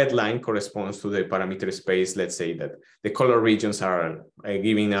red line corresponds to the parameter space. Let's say that the color regions are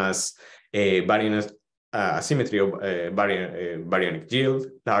giving us a baryon asymmetry of baryonic yield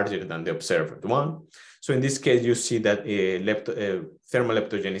larger than the observed one. So in this case, you see that thermal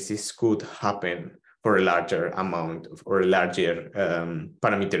leptogenesis could happen for a larger amount or a larger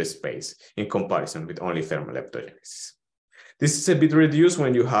parameter space in comparison with only thermal leptogenesis. This is a bit reduced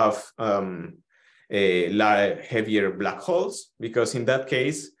when you have heavier black holes, because in that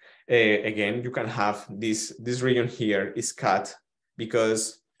case, again, you can have this region here is cut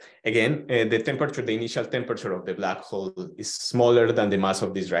because, again, the temperature, the initial temperature of the black hole is smaller than the mass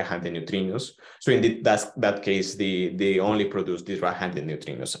of these right-handed neutrinos. So in that case, they only produce these right-handed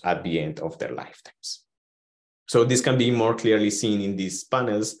neutrinos at the end of their lifetimes. So this can be more clearly seen in these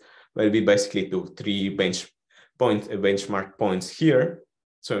panels, where we basically do 3 benchmark points here.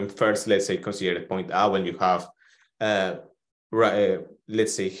 So first, let's say, consider point A when you have,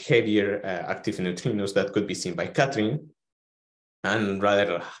 let's say, heavier active neutrinos that could be seen by Catherine, and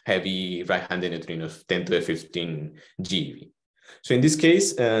rather heavy right-handed neutrinos, 10 to the 15 GeV. So in this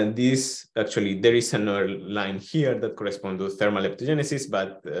case, there is another line here that corresponds to thermal leptogenesis,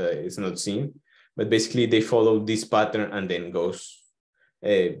 but it's not seen. But basically, they follow this pattern and then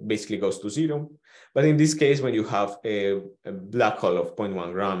basically goes to 0. But in this case, when you have a black hole of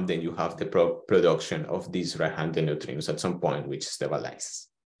 0.1 gram, then you have the production of these right-handed neutrinos at some point, which stabilizes.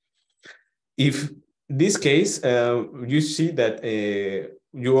 If this case, you see that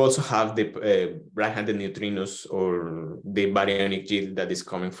you also have the right-handed neutrinos or the baryonic yield that is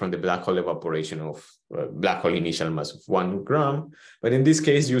coming from the black hole evaporation of black hole initial mass of 1 gram. But in this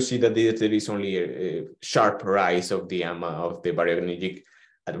case, you see that there is only a sharp rise of the amount of the baryonic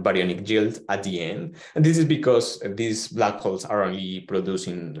yield at the end. And this is because these black holes are only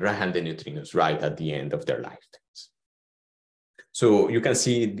producing right-handed neutrinos right at the end of their lifetimes. So you can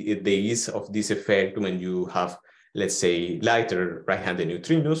see the ease of this effect when you have, let's say, lighter right-handed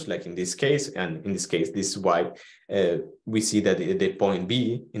neutrinos, like in this case. And in this case, this is why we see that the point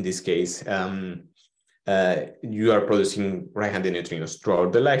B, in this case, you are producing right-handed neutrinos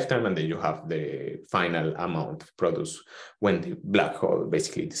throughout the lifetime, and then you have the final amount produced when the black hole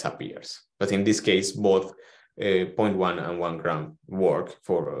basically disappears. But in this case, both 0.1 and 1 gram work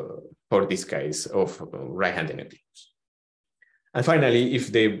for this case of right-handed neutrinos. And finally,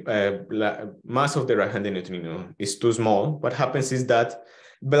 if the mass of the right-handed neutrino is too small, what happens is that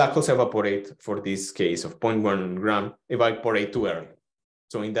black holes evaporate, for this case of 0.1 gram, evaporate too early.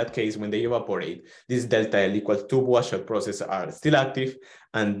 So in that case, when they evaporate, this delta L equal to washout processes are still active.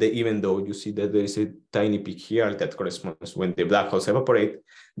 And even though you see that there is a tiny peak here that corresponds when the black holes evaporate,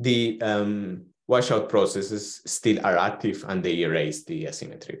 the washout processes still are active and they erase the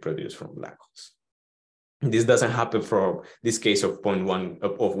asymmetry produced from black holes. This doesn't happen for this case of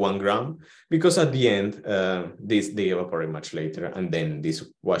 1 gram, because at the end, they evaporate much later, and then this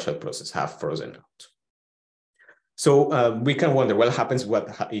washout process have frozen out. So we can wonder what happens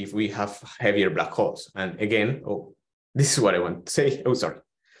if we have heavier black holes. And again, this is what I want to say. Oh, sorry.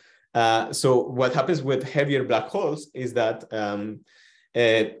 So what happens with heavier black holes is that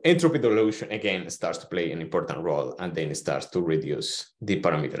entropy dilution again starts to play an important role, and then it starts to reduce the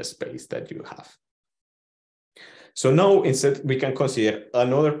parameter space that you have. So now instead we can consider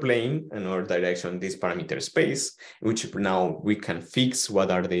another plane, another direction, this parameter space, which now we can fix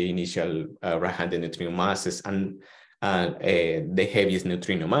what are the initial right-handed neutrino masses and the heaviest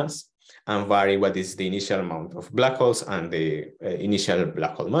neutrino mass, and vary what is the initial amount of black holes and the initial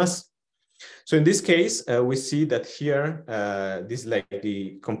black hole mass. So in this case, we see that here, this is like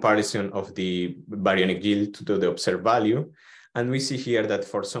the comparison of the baryonic yield to the observed value. And we see here that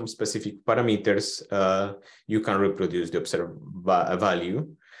for some specific parameters, you can reproduce the observed value.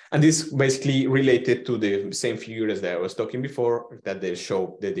 And this is basically related to the same figures that I was talking before, that they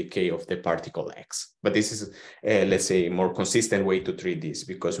show the decay of the particle X. But this is, let's say, a more consistent way to treat this,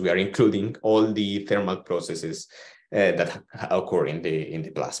 because we are including all the thermal processes that occur in the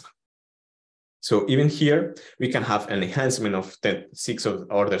plasma. So even here, we can have an enhancement of 6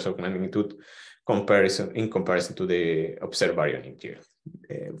 orders of magnitude in comparison to the observed baryonic yield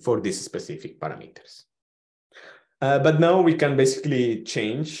for these specific parameters. But now we can basically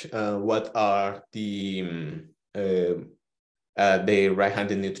change what are the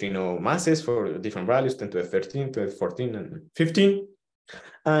right-handed neutrino masses for different values, 10 to the 13, 10 to the 14, and 15.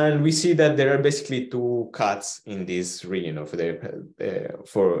 And we see that there are basically 2 cuts in this region of for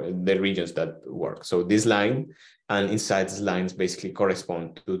the regions that work. So this line and inside these lines basically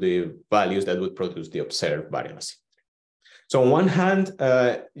correspond to the values that would produce the observed baryon asymmetry. So on one hand,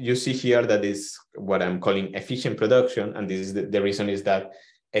 you see here that is what I'm calling efficient production. And this is the reason is that,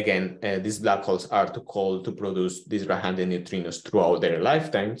 again, these black holes are too cold to produce these right-handed neutrinos throughout their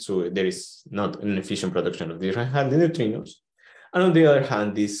lifetime. So there is not an efficient production of these right-handed neutrinos. And on the other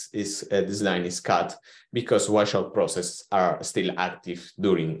hand, this line is cut because washout processes are still active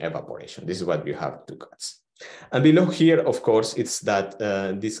during evaporation. This is what you have 2 cuts. And below here, of course, it's that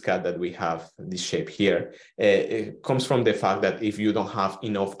this cut that we have, this shape here, it comes from the fact that if you don't have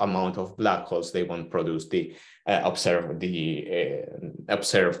enough amount of black holes, they won't produce the observed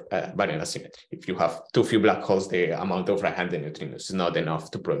baryon asymmetry. If you have too few black holes, the amount of right-handed neutrinos is not enough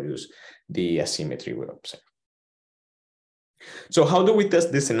to produce the asymmetry we observe. So how do we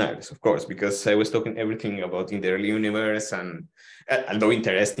test these scenarios? Of course, because I was talking everything about in the early universe, and although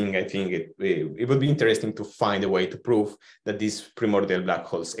interesting, I think it would be interesting to find a way to prove that these primordial black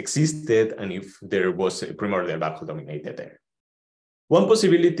holes existed and if there was a primordial black hole dominated there. One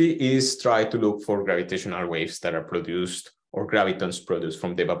possibility is try to look for gravitational waves that are produced or gravitons produced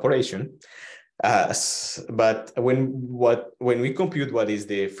from the evaporation. But when we compute what is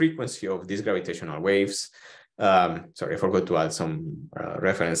the frequency of these gravitational waves, sorry, I forgot to add some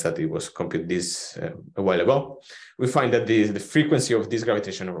reference that it was computed this a while ago. We find that the frequency of these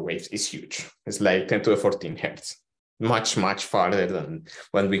gravitational waves is huge. It's like 10 to the 14 hertz, much, much farther than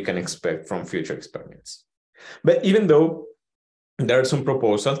what we can expect from future experiments. But even though there are some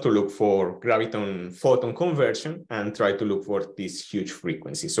proposals to look for graviton-photon conversion and try to look for this huge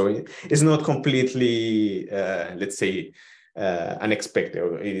frequency. So it's not completely, let's say, unexpected.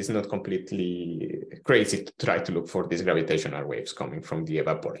 It is not completely crazy to try to look for these gravitational waves coming from the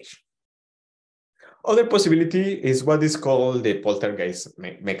evaporation. Other possibility is what is called the poltergeist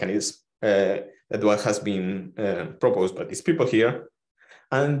mechanism, that what has been proposed by these people here.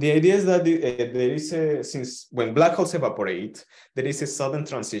 And the idea is that there is since when black holes evaporate, there is a sudden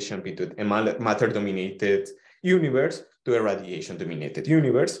transition between a matter-dominated universe to a radiation-dominated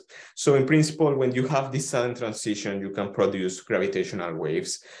universe. So in principle, when you have this sudden transition, you can produce gravitational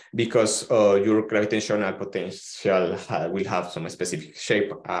waves because your gravitational potential will have some specific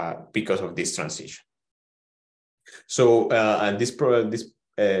shape because of this transition. So and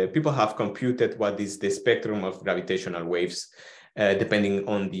people have computed what is the spectrum of gravitational waves depending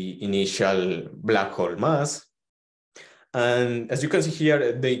on the initial black hole mass. And as you can see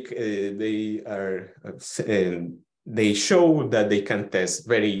here, they show that they can test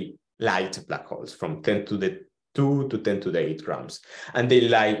very light black holes from 10 to the 2 to 10 to the 8 grams. And they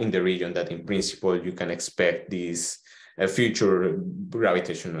lie in the region that in principle, you can expect these future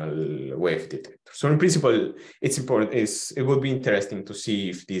gravitational wave detector. So in principle, it's important. It would be interesting to see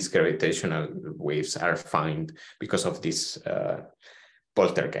if these gravitational waves are found because of this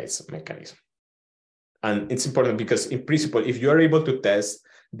poltergeist mechanism. And it's important because in principle, if you are able to test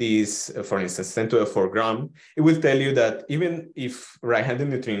this, for instance, 10 to the 4 gram, it will tell you that even if right-handed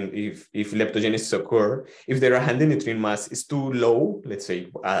neutrino, if leptogenesis occur, if the right-handed neutrino mass is too low, let's say,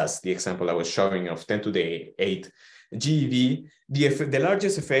 as the example I was showing of 10 to the 8 GeV, the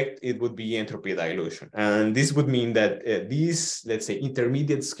largest effect, it would be entropy dilution. And this would mean that these, let's say,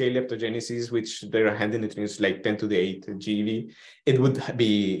 intermediate scale leptogenesis, which the right-handed neutrinos like 10 to the 8 GeV, it would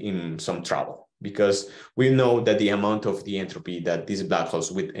be in some trouble, because we know that the amount of the entropy that these black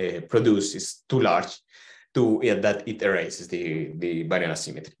holes would produce is too large that it erases the baryon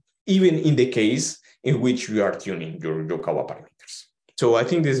asymmetry, even in the case in which you are tuning your Yukawa parameters. So I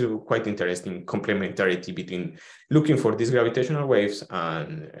think this is quite interesting complementarity between looking for these gravitational waves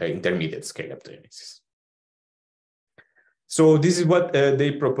and intermediate scale leptogenesis. So this is what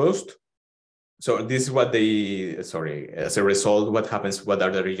they proposed. So this is what they, as a result, what happens, what are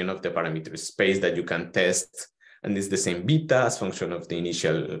the region of the parameter space that you can test. And it's the same beta as function of the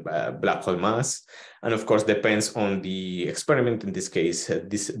initial black hole mass. And of course, depends on the experiment, in this case,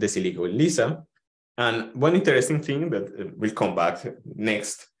 the silico and Lisa. And one interesting thing that will come back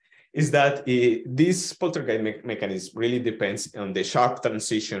next is that this poltergeist mechanism really depends on the sharp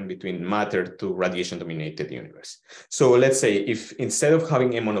transition between matter to radiation-dominated universe. So let's say if instead of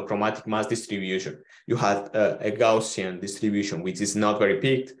having a monochromatic mass distribution, you had a Gaussian distribution, which is not very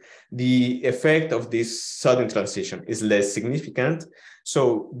peaked, the effect of this sudden transition is less significant.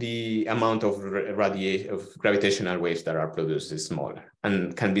 So the amount of gravitational waves that are produced is smaller,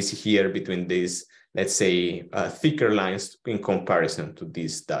 and can be seen here between these, let's say, thicker lines in comparison to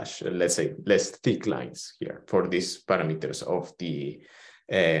this dash, let's say, less thick lines here for these parameters of the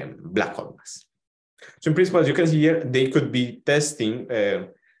black hole mass. So in principle, as you can see here, they could be testing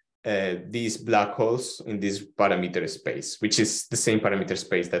these black holes in this parameter space, which is the same parameter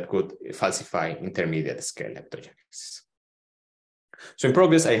space that could falsify intermediate scale leptogenesis. So in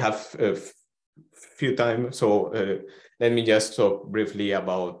progress, I have a few time. So let me just talk briefly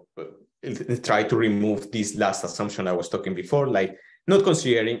about try to remove this last assumption I was talking before, like not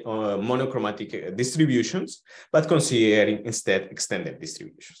considering monochromatic distributions, but considering instead extended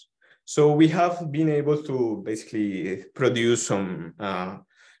distributions. So we have been able to basically produce some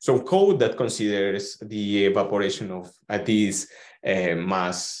code that considers the evaporation of these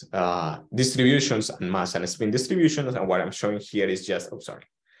mass distributions and mass and spin distributions. And what I'm showing here is just,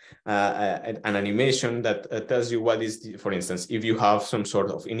 an animation that tells you what is, for instance, if you have some sort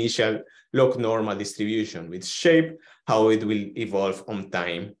of initial log normal distribution with shape, how it will evolve on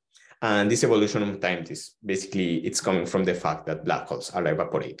time. And this evolution on time is basically, it's coming from the fact that black holes are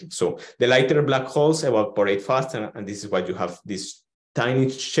evaporating. So the lighter black holes evaporate faster, and this is why you have this tiny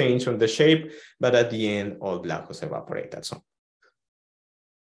change on the shape, but at the end, all black holes evaporate at some.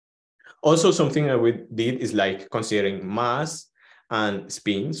 Also, something that we did is like considering mass and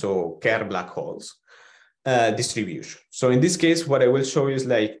spin, so Kerr black holes distribution. So in this case, what I will show you is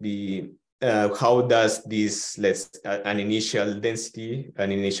like the how does this, an initial density,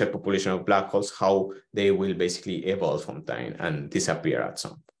 an initial population of black holes, how they will basically evolve from time and disappear at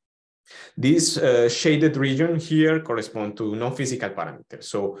some. This shaded region here correspond to non-physical parameters.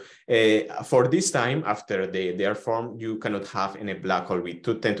 So for this time, after they are formed, you cannot have any black hole with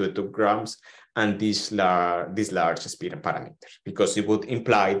 10 to the 2 grams and this large spin parameter, because it would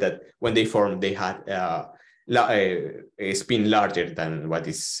imply that when they formed, they had a spin larger than what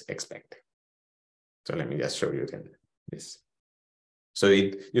is expected. So let me just show you again this. So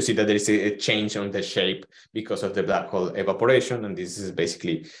you see that there is a change on the shape because of the black hole evaporation. And this is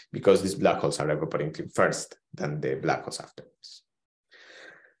basically because these black holes are evaporating first than the black holes afterwards.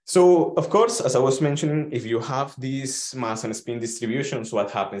 So of course, as I was mentioning, if you have these mass and spin distributions, what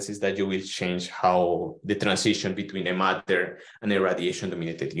happens is that you will change how the transition between a matter and a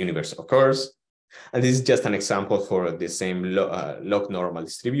radiation-dominated universe occurs. And this is just an example for the same log normal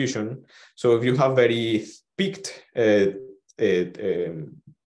distribution. So if you have very peaked a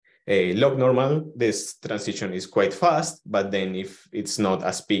log normal, this transition is quite fast, but then if it's not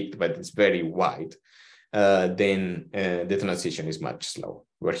as peaked, but it's very wide, then the transition is much slower,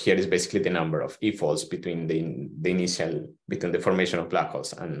 where here is basically the number of e-folds between between the formation of black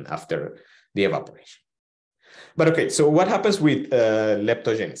holes and after the evaporation. But okay, so what happens with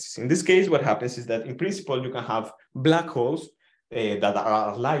leptogenesis? In this case, what happens is that in principle, you can have black holes that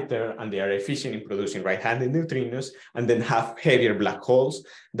are lighter and they are efficient in producing right-handed neutrinos, and then have heavier black holes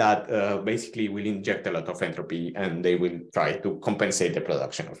that basically will inject a lot of entropy, and they will try to compensate the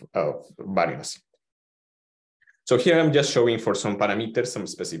production of baryon. So here I'm just showing for some parameters, some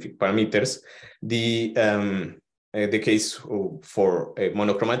specific parameters, the case for a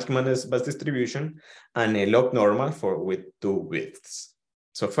monochromatic mass distribution and a log normal with 2 widths.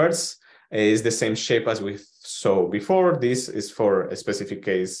 So first is the same shape as we saw before. This is for a specific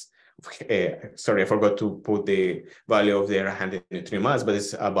case. Sorry, I forgot to put the value of the error-handed neutrino mass, but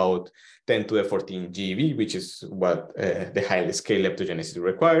it's about 10 to the 14 GeV, which is what the highly scale leptogenesis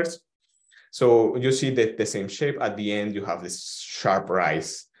requires. So you see that the same shape. At the end, you have this sharp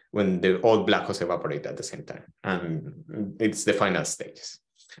rise when all black holes evaporate at the same time. And it's the final stages.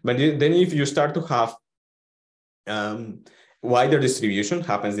 But then if you start to have wider distribution,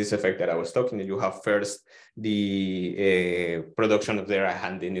 happens this effect that I was talking about. You have first the production of the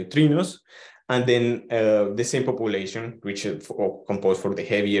error-handed neutrinos, and then the same population, which is composed for the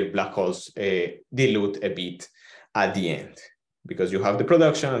heavier black holes, dilute a bit at the end, because you have the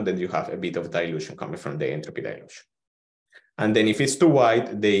production and then you have a bit of dilution coming from the entropy dilution. And then if it's too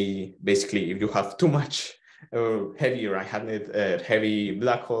wide, they basically, if you have too much heavy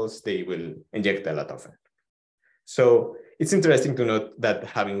black holes, they will inject a lot of it. So it's interesting to note that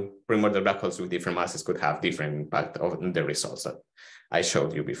having primordial black holes with different masses could have different impact on the results that I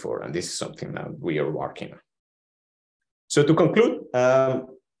showed you before. And this is something that we are working on. So to conclude,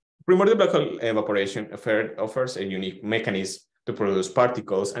 primordial black hole evaporation offers a unique mechanism to produce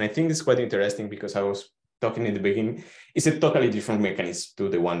particles. And I think this is quite interesting because I was talking in the beginning, it's a totally different mechanism to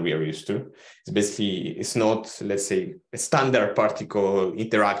the one we are used to. It's basically, it's not, let's say, a standard particle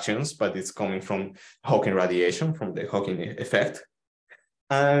interactions, but it's coming from Hawking radiation, from the Hawking effect.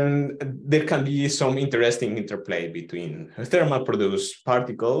 And there can be some interesting interplay between thermal produced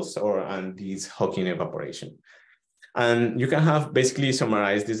particles and these Hawking evaporation. And you can have basically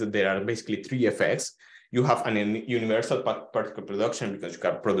summarized this, that there are basically three effects. You have an universal particle production because you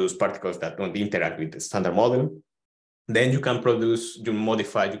can produce particles that don't interact with the standard model. Then you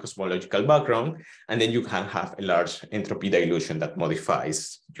modify your cosmological background, and then you can have a large entropy dilution that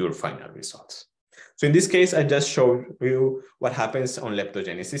modifies your final results. So in this case, I just showed you what happens on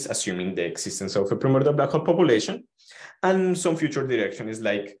leptogenesis, assuming the existence of a primordial black hole population. And some future direction is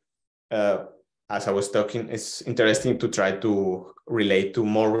like, as I was talking, it's interesting to try to relate to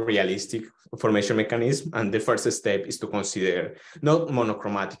more realistic formation mechanism. And the first step is to consider not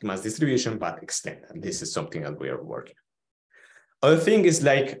monochromatic mass distribution, but extend. And this is something that we are working on. Other thing is,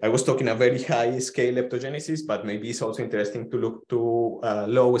 like I was talking a very high scale leptogenesis, but maybe it's also interesting to look to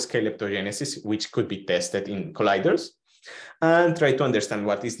low scale leptogenesis, which could be tested in colliders, and try to understand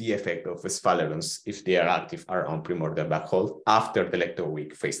what is the effect of sphalerons if they are active around primordial black hole after the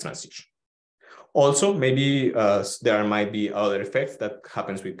leptoweak phase transition. Also, maybe there might be other effects that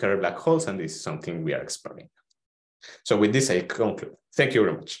happens with curved black holes, and this is something we are exploring. So with this, I conclude. Thank you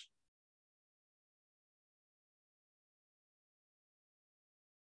very much.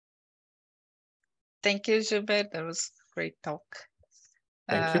 Thank you, Yuber. That was a great talk.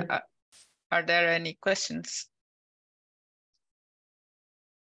 Thank you. Are there any questions?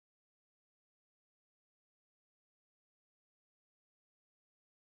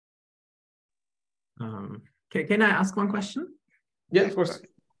 Can I ask one question? Yeah, of course.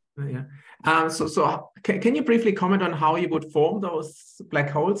 Yeah. So can you briefly comment on how you would form those black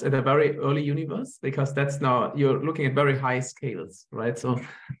holes at a very early universe? Because that's now, you're looking at very high scales, right? So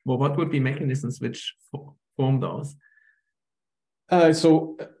what would be mechanisms which form those?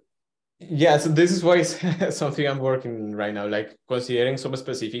 So this is why it's something I'm working right now, like considering some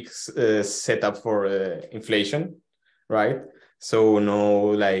specific setup for inflation, right? So no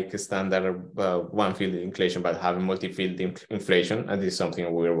like standard one field inflation, but having multi-field inflation, and this is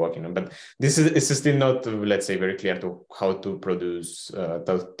something we're working on. But this is still not, let's say, very clear to how to produce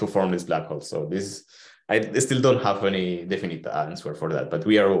to form this black hole. So I still don't have any definite answer for that. But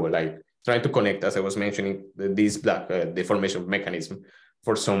we are like trying to connect, as I was mentioning, this the formation mechanism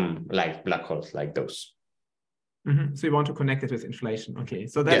for some like black holes like those. Mm-hmm. So you want to connect it with inflation. Okay,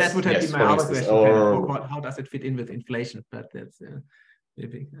 so that would have been my other question. How does it fit in with inflation? But that's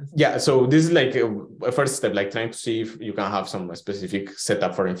maybe. Yeah, so this is like a first step, like trying to see if you can have some specific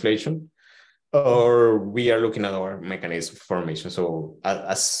setup for inflation, or we are looking at our mechanism formation. So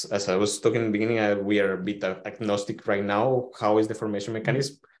as I was talking in the beginning, we are a bit agnostic right now. How is the formation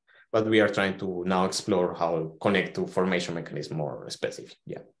mechanism? But we are trying to now explore how connect to formation mechanism more specific.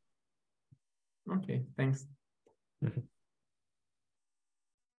 Yeah. Okay, thanks. Mm-hmm.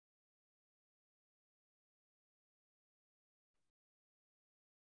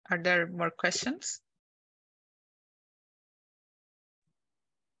 Are there more questions?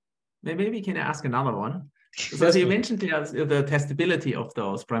 Maybe we can ask another one. So you mentioned the testability of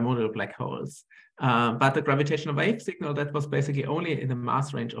those primordial black holes, but the gravitational wave signal, that was basically only in the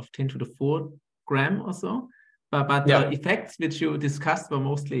mass range of 10 to the 4 gram or so. But the effects which you discussed were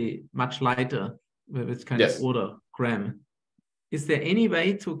mostly much lighter, with kind of order gram. is there any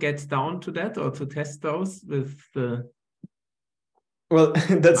way to get down to that or to test those with the? Well,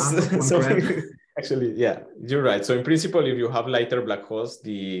 that's so gravity? actually, yeah, you're right. So in principle, if you have lighter black holes,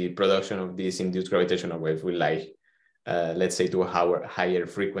 the production of these induced gravitational waves will lie, let's say, to higher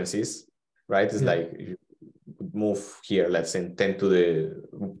frequencies, right? It's like if you move here, let's say 10 to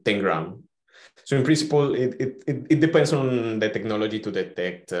the 10 gram. So in principle, it depends on the technology to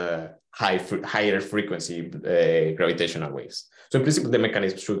detect higher frequency gravitational waves. So in principle, the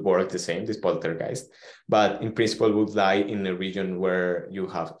mechanism should work the same, this poltergeist, but in principle would lie in a region where you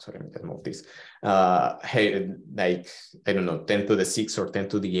have, sorry, let me move this, like, I don't know, 10 to the 6 or 10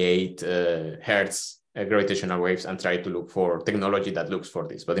 to the 8 hertz gravitational waves, and try to look for technology that looks for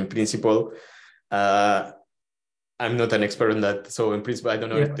this. But in principle, I'm not an expert on that. So in principle, I don't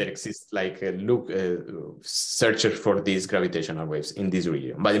know if there exists like a searcher for these gravitational waves in this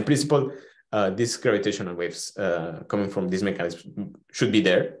region. But in principle, these gravitational waves coming from this mechanism should be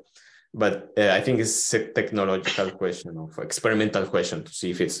there. But I think it's a technological question, of experimental question, to see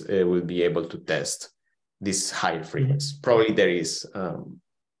if it's will be able to test this higher frequency. Probably there is.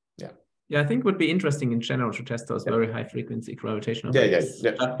 Yeah, I think it would be interesting in general to test those very high frequency gravitational waves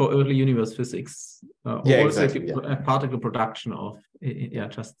for early universe physics. Exactly. Particle production of,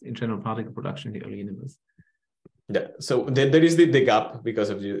 just in general particle production in the early universe. Yeah, so there is the gap because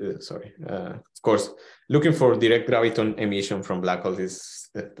of of course, looking for direct graviton emission from black holes is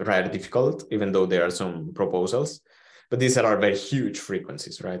rather difficult, even though there are some proposals. But these are very huge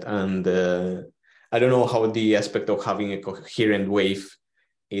frequencies, right? And I don't know how the aspect of having a coherent wave,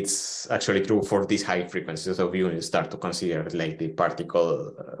 it's actually true for these high frequencies. So you start to consider like the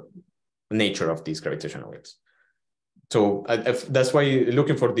particle nature of these gravitational waves. So that's why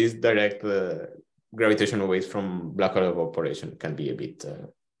looking for these direct gravitational waves from black hole evaporation can be a bit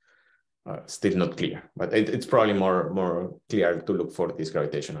still not clear, but it's probably more clear to look for these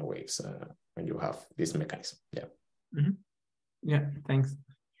gravitational waves when you have this mechanism. Yeah. Mm-hmm. Yeah. Thanks.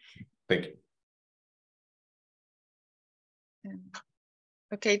 Thank you.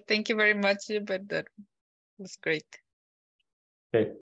 Okay, thank you very much, but that was great. Okay.